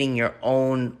creating your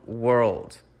own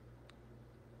world.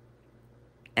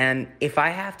 And if I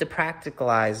have to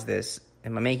practicalize this,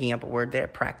 am I making up a word there?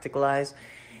 Practicalize?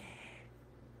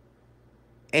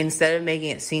 Instead of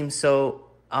making it seem so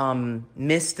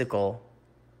mystical,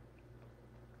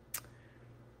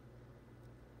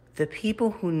 the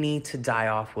people who need to die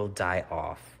off will die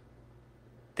off.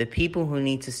 The people who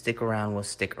need to stick around will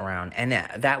stick around. And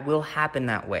that will happen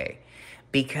that way.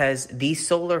 Because these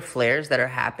solar flares that are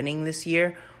happening this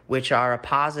year, which are a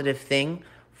positive thing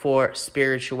for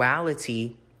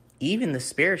spirituality, even the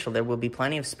spiritual, there will be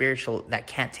plenty of spiritual that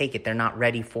can't take it. They're not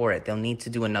ready for it. They'll need to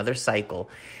do another cycle.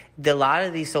 A lot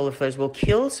of these solar flares will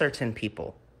kill certain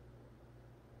people.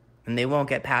 And they won't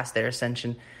get past their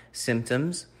ascension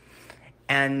symptoms.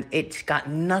 And it's got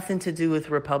nothing to do with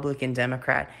Republican,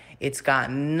 Democrat. It's got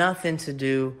nothing to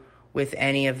do with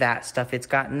any of that stuff. It's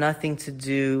got nothing to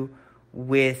do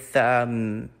with,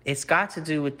 it's got to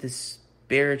do with the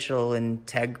spiritual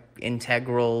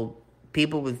integral,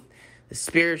 people with the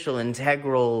spiritual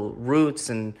integral roots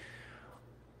and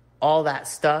all that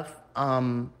stuff,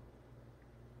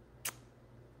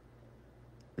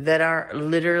 that are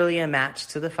literally a match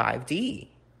to the 5D.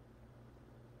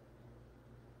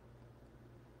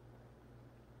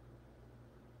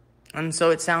 And so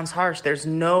it sounds harsh. There's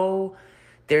no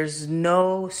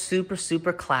super,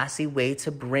 super classy way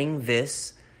to bring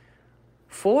this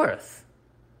forth.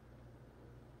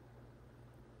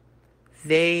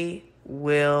 they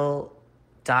will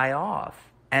die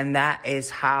off. And that is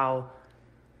how,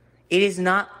 it is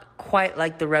not quite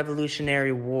like the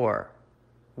Revolutionary War,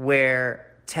 where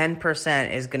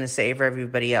 10% is going to save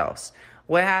everybody else.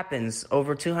 What happens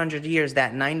over 200 years?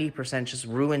 That 90% just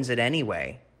ruins it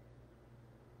anyway.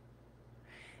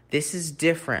 This is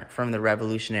different from the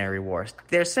Revolutionary War.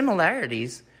 There are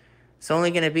similarities. It's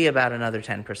only going to be about another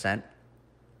 10%.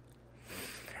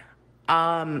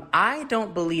 I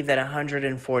don't believe that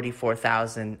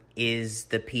 144,000 is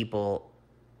the people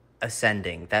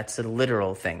ascending. That's a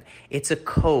literal thing. It's a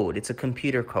code. It's a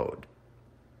computer code.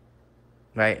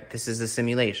 Right? This is a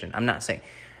simulation. I'm not saying.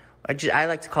 I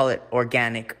like to call it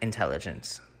organic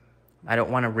intelligence. I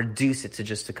don't want to reduce it to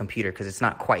just a computer because it's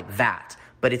not quite that.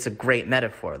 But it's a great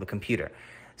metaphor, the computer.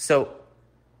 So,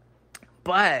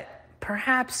 but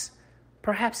perhaps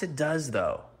it does,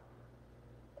 though.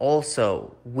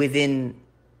 Also, within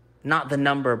not the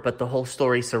number, but the whole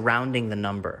story surrounding the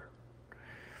number.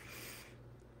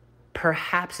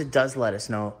 Perhaps it does let us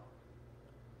know,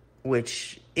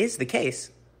 which is the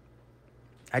case.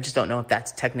 I just don't know if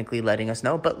that's technically letting us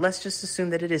know, but let's just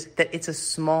assume that it is, that it's a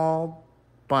small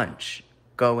bunch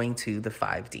going to the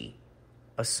 5D.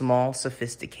 A small,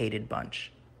 sophisticated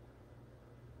bunch.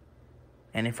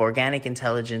 And if organic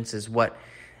intelligence is what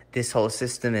this whole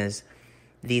system is,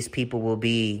 these people will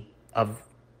be of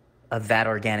that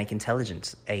organic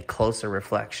intelligence, a closer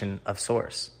reflection of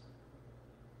source.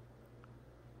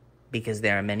 Because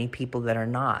there are many people that are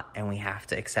not, and we have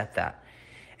to accept that.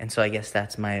 And so I guess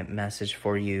that's my message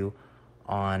for you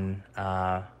on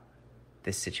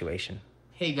this situation.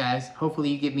 Hey guys, hopefully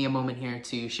you give me a moment here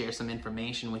to share some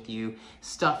information with you,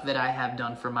 stuff that I have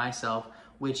done for myself,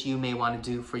 which you may want to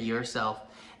do for yourself.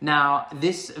 Now,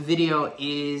 this video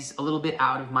is a little bit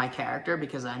out of my character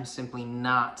because I'm simply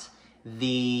not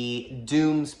the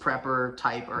dooms prepper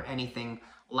type or anything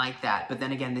like that. But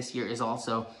then again, this year is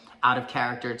also out of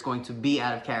character. It's going to be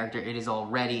out of character. It is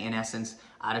already, in essence,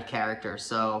 out of character.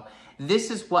 So this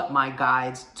is what my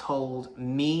guides told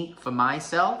me for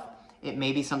myself. It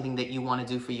may be something that you want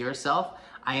to do for yourself.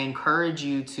 I encourage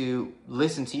you to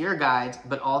listen to your guides,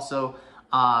 but also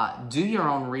do your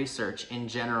own research in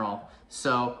general.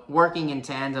 So working in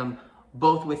tandem,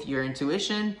 both with your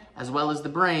intuition as well as the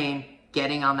brain,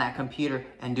 getting on that computer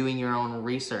and doing your own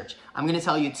research. I'm going to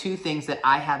tell you two things that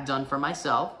I have done for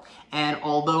myself. And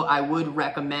although I would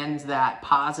recommend that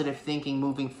positive thinking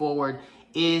moving forward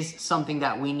is something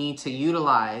that we need to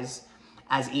utilize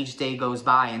as each day goes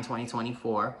by in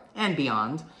 2024 and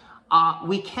beyond,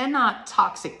 we cannot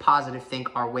toxic positive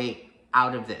think our way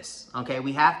out of this, okay?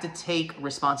 We have to take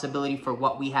responsibility for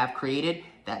what we have created.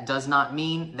 That does not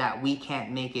mean that we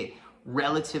can't make it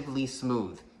relatively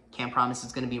smooth. Can't promise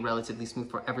it's gonna be relatively smooth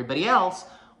for everybody else,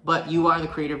 but you are the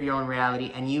creator of your own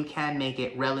reality and you can make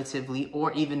it relatively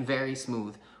or even very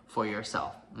smooth for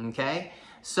yourself, okay?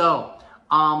 So,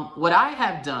 what I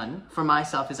have done for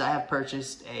myself is I have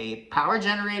purchased a power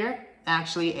generator,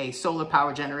 actually a solar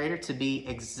power generator to be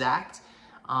exact,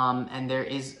 and there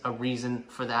is a reason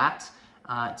for that.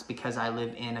 It's because I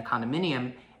live in a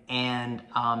condominium and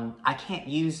I can't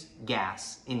use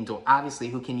gas indoor. Obviously,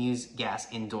 who can use gas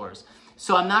indoors?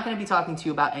 So I'm not going to be talking to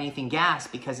you about anything gas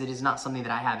because it is not something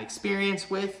that I have experience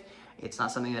with. It's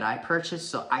not something that I purchased,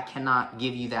 so I cannot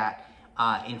give you that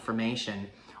information.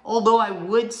 Although I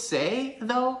would say,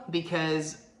 though,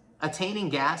 because attaining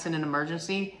gas in an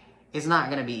emergency is not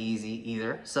going to be easy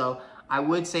either. So I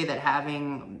would say that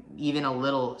having even a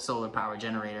little solar power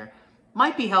generator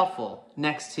might be helpful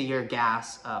next to your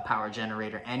gas power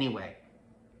generator anyway.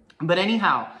 But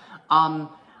anyhow,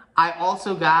 I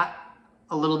also got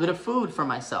a little bit of food for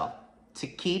myself to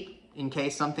keep in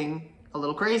case something a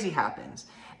little crazy happens.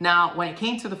 Now, when it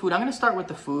came to the food, I'm going to start with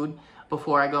the food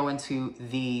before I go into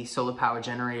the solar power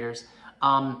generators.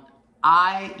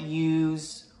 I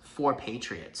use 4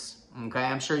 Patriots. Okay,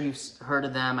 I'm sure you've heard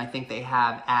of them. I think they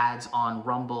have ads on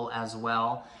Rumble as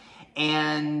well.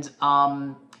 And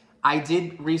I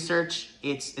did research.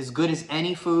 It's as good as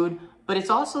any food, but it's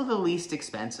also the least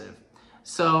expensive.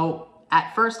 So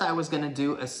at first I was gonna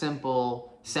do a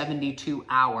simple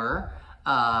 72-hour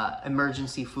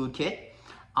emergency food kit.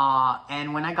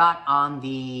 And when I got on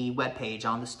the webpage,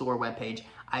 on the store webpage,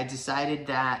 I decided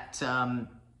that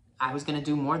I was gonna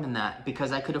do more than that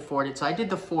because I could afford it. So I did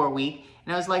the 4-week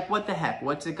and I was like, what the heck?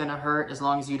 What's it gonna hurt as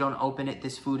long as you don't open it?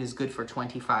 This food is good for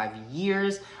 25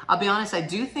 years. I'll be honest, I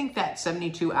do think that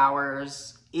 72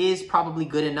 hours is probably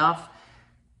good enough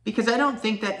because I don't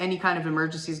think that any kind of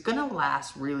emergency is gonna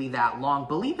last really that long,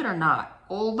 believe it or not.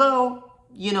 Although,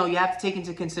 you know, you have to take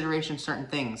into consideration certain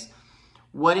things.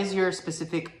 What is your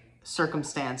specific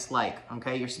circumstance like,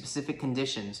 okay? Your specific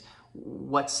conditions.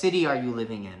 What city are you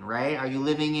living in, right? Are you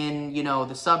living in, you know,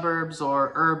 the suburbs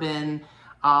or urban?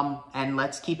 And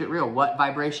let's keep it real. What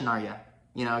vibration are you?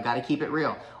 You know, got to keep it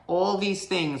real. All these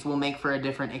things will make for a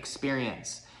different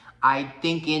experience. I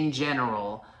think in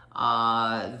general,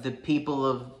 the people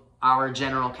of our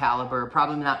general caliber are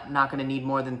probably not going to need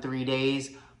more than 3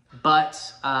 days.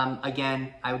 But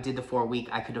again, I did the 4-week.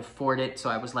 I could afford it. So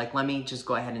I was like, let me just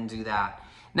go ahead and do that.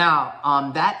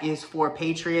 Now, that is for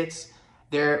Patriots.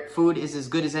 Their food is as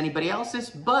good as anybody else's,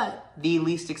 but the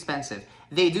least expensive.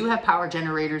 They do have power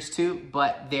generators too,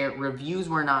 but their reviews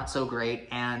were not so great.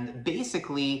 And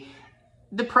basically,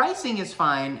 the pricing is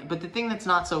fine, but the thing that's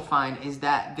not so fine is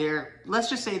that let's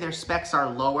just say their specs are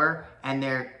lower and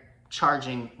they're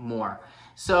charging more.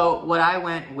 So what I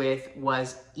went with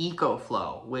was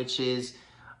EcoFlow, which is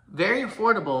very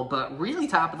affordable, but really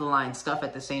top of the line stuff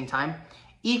at the same time.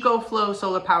 EcoFlow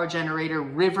solar power generator.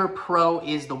 River Pro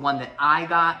is the one that I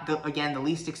got. Again, the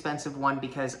least expensive one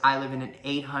because I live in an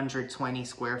 820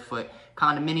 square foot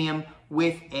condominium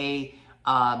with a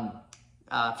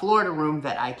Florida room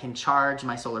that I can charge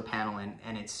my solar panel in,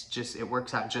 and it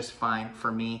works out just fine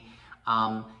for me.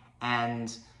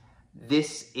 And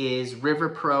this is River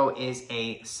Pro is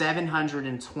a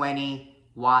 720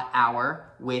 watt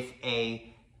hour with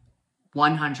a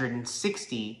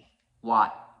 160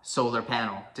 watt solar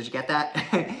panel. Did you get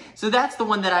that? So that's the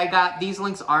one that I got. These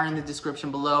links are in the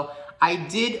description below. I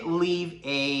did leave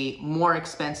a more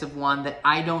expensive one that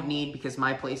I don't need because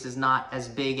my place is not as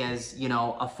big as, you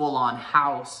know, a full-on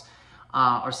house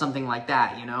or something like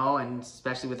that, you know, and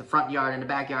especially with the front yard and the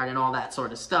backyard and all that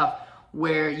sort of stuff,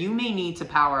 where you may need to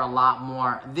power a lot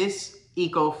more. This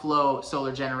EcoFlow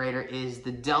solar generator is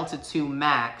the Delta 2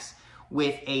 Max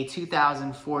with a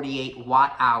 2048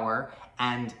 watt hour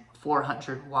and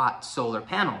 400 watt solar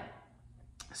panel.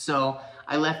 So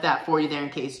I left that for you there in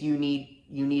case you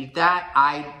need that.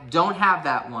 I don't have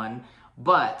that one,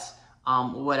 but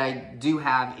what I do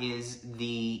have is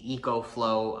the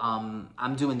EcoFlow.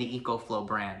 I'm doing the EcoFlow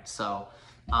brand. So,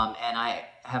 and I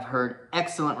have heard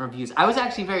excellent reviews. I was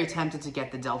actually very tempted to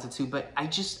get the Delta 2, but I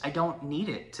don't need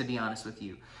it, to be honest with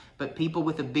you. But people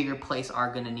with a bigger place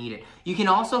are gonna need it. You can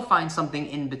also find something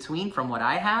in between from what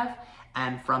I have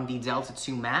and from the Delta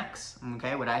 2 Max.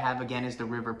 Okay, what I have again is the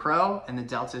River Pro, and the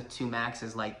Delta 2 Max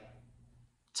is like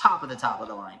top of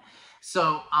the line.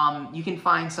 So you can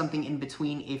find something in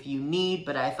between if you need,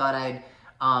 but I thought I'd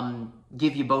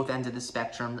give you both ends of the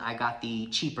spectrum. I got the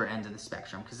cheaper end of the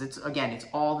spectrum because it's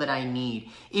all that I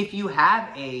need. If you have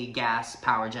a gas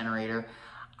power generator,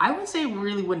 I would say it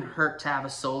really wouldn't hurt to have a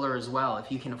solar as well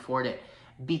if you can afford it,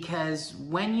 because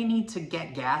when you need to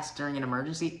get gas during an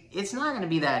emergency, it's not going to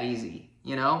be that easy.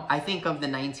 You know, I think of the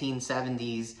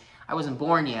 1970s. I wasn't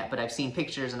born yet, but I've seen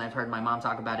pictures and I've heard my mom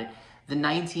talk about it. The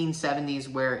 1970s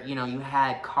where, you know, you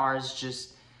had cars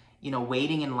just, you know,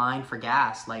 waiting in line for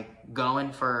gas, like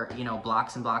going for, you know,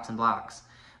 blocks and blocks and blocks.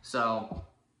 So,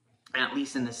 at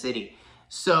least in the city.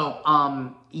 So,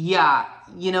 yeah,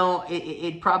 you know,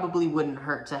 it probably wouldn't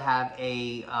hurt to have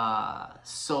a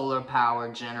solar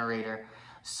power generator.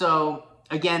 So,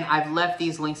 again, I've left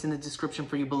these links in the description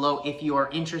for you below. If you are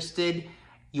interested,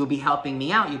 you'll be helping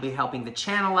me out. You'll be helping the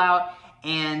channel out.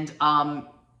 And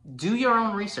do your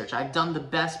own research. I've done the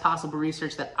best possible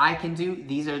research that I can do.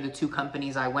 These are the two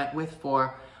companies I went with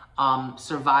for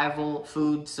survival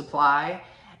food supply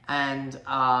and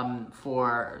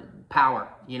for power,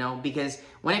 you know, because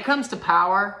when it comes to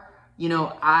power, you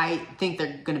know, I think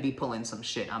they're going to be pulling some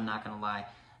shit. I'm not going to lie.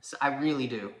 So I really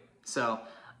do. So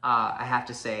I have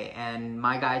to say, and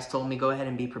my guys told me, go ahead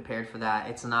and be prepared for that.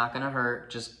 It's not going to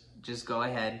hurt. Just go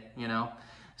ahead, you know?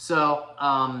 So,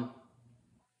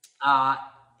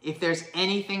 if there's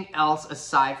anything else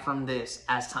aside from this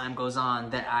as time goes on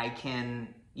that I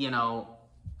can, you know,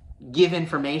 give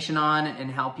information on and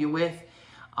help you with,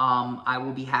 I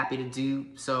will be happy to do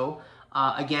so.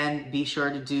 Again, be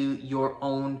sure to do your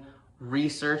own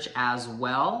research as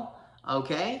well,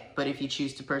 okay? But if you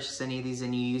choose to purchase any of these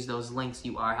and you use those links,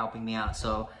 you are helping me out.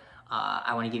 So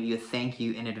I want to give you a thank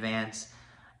you in advance,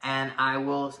 and I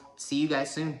will see you guys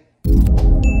soon.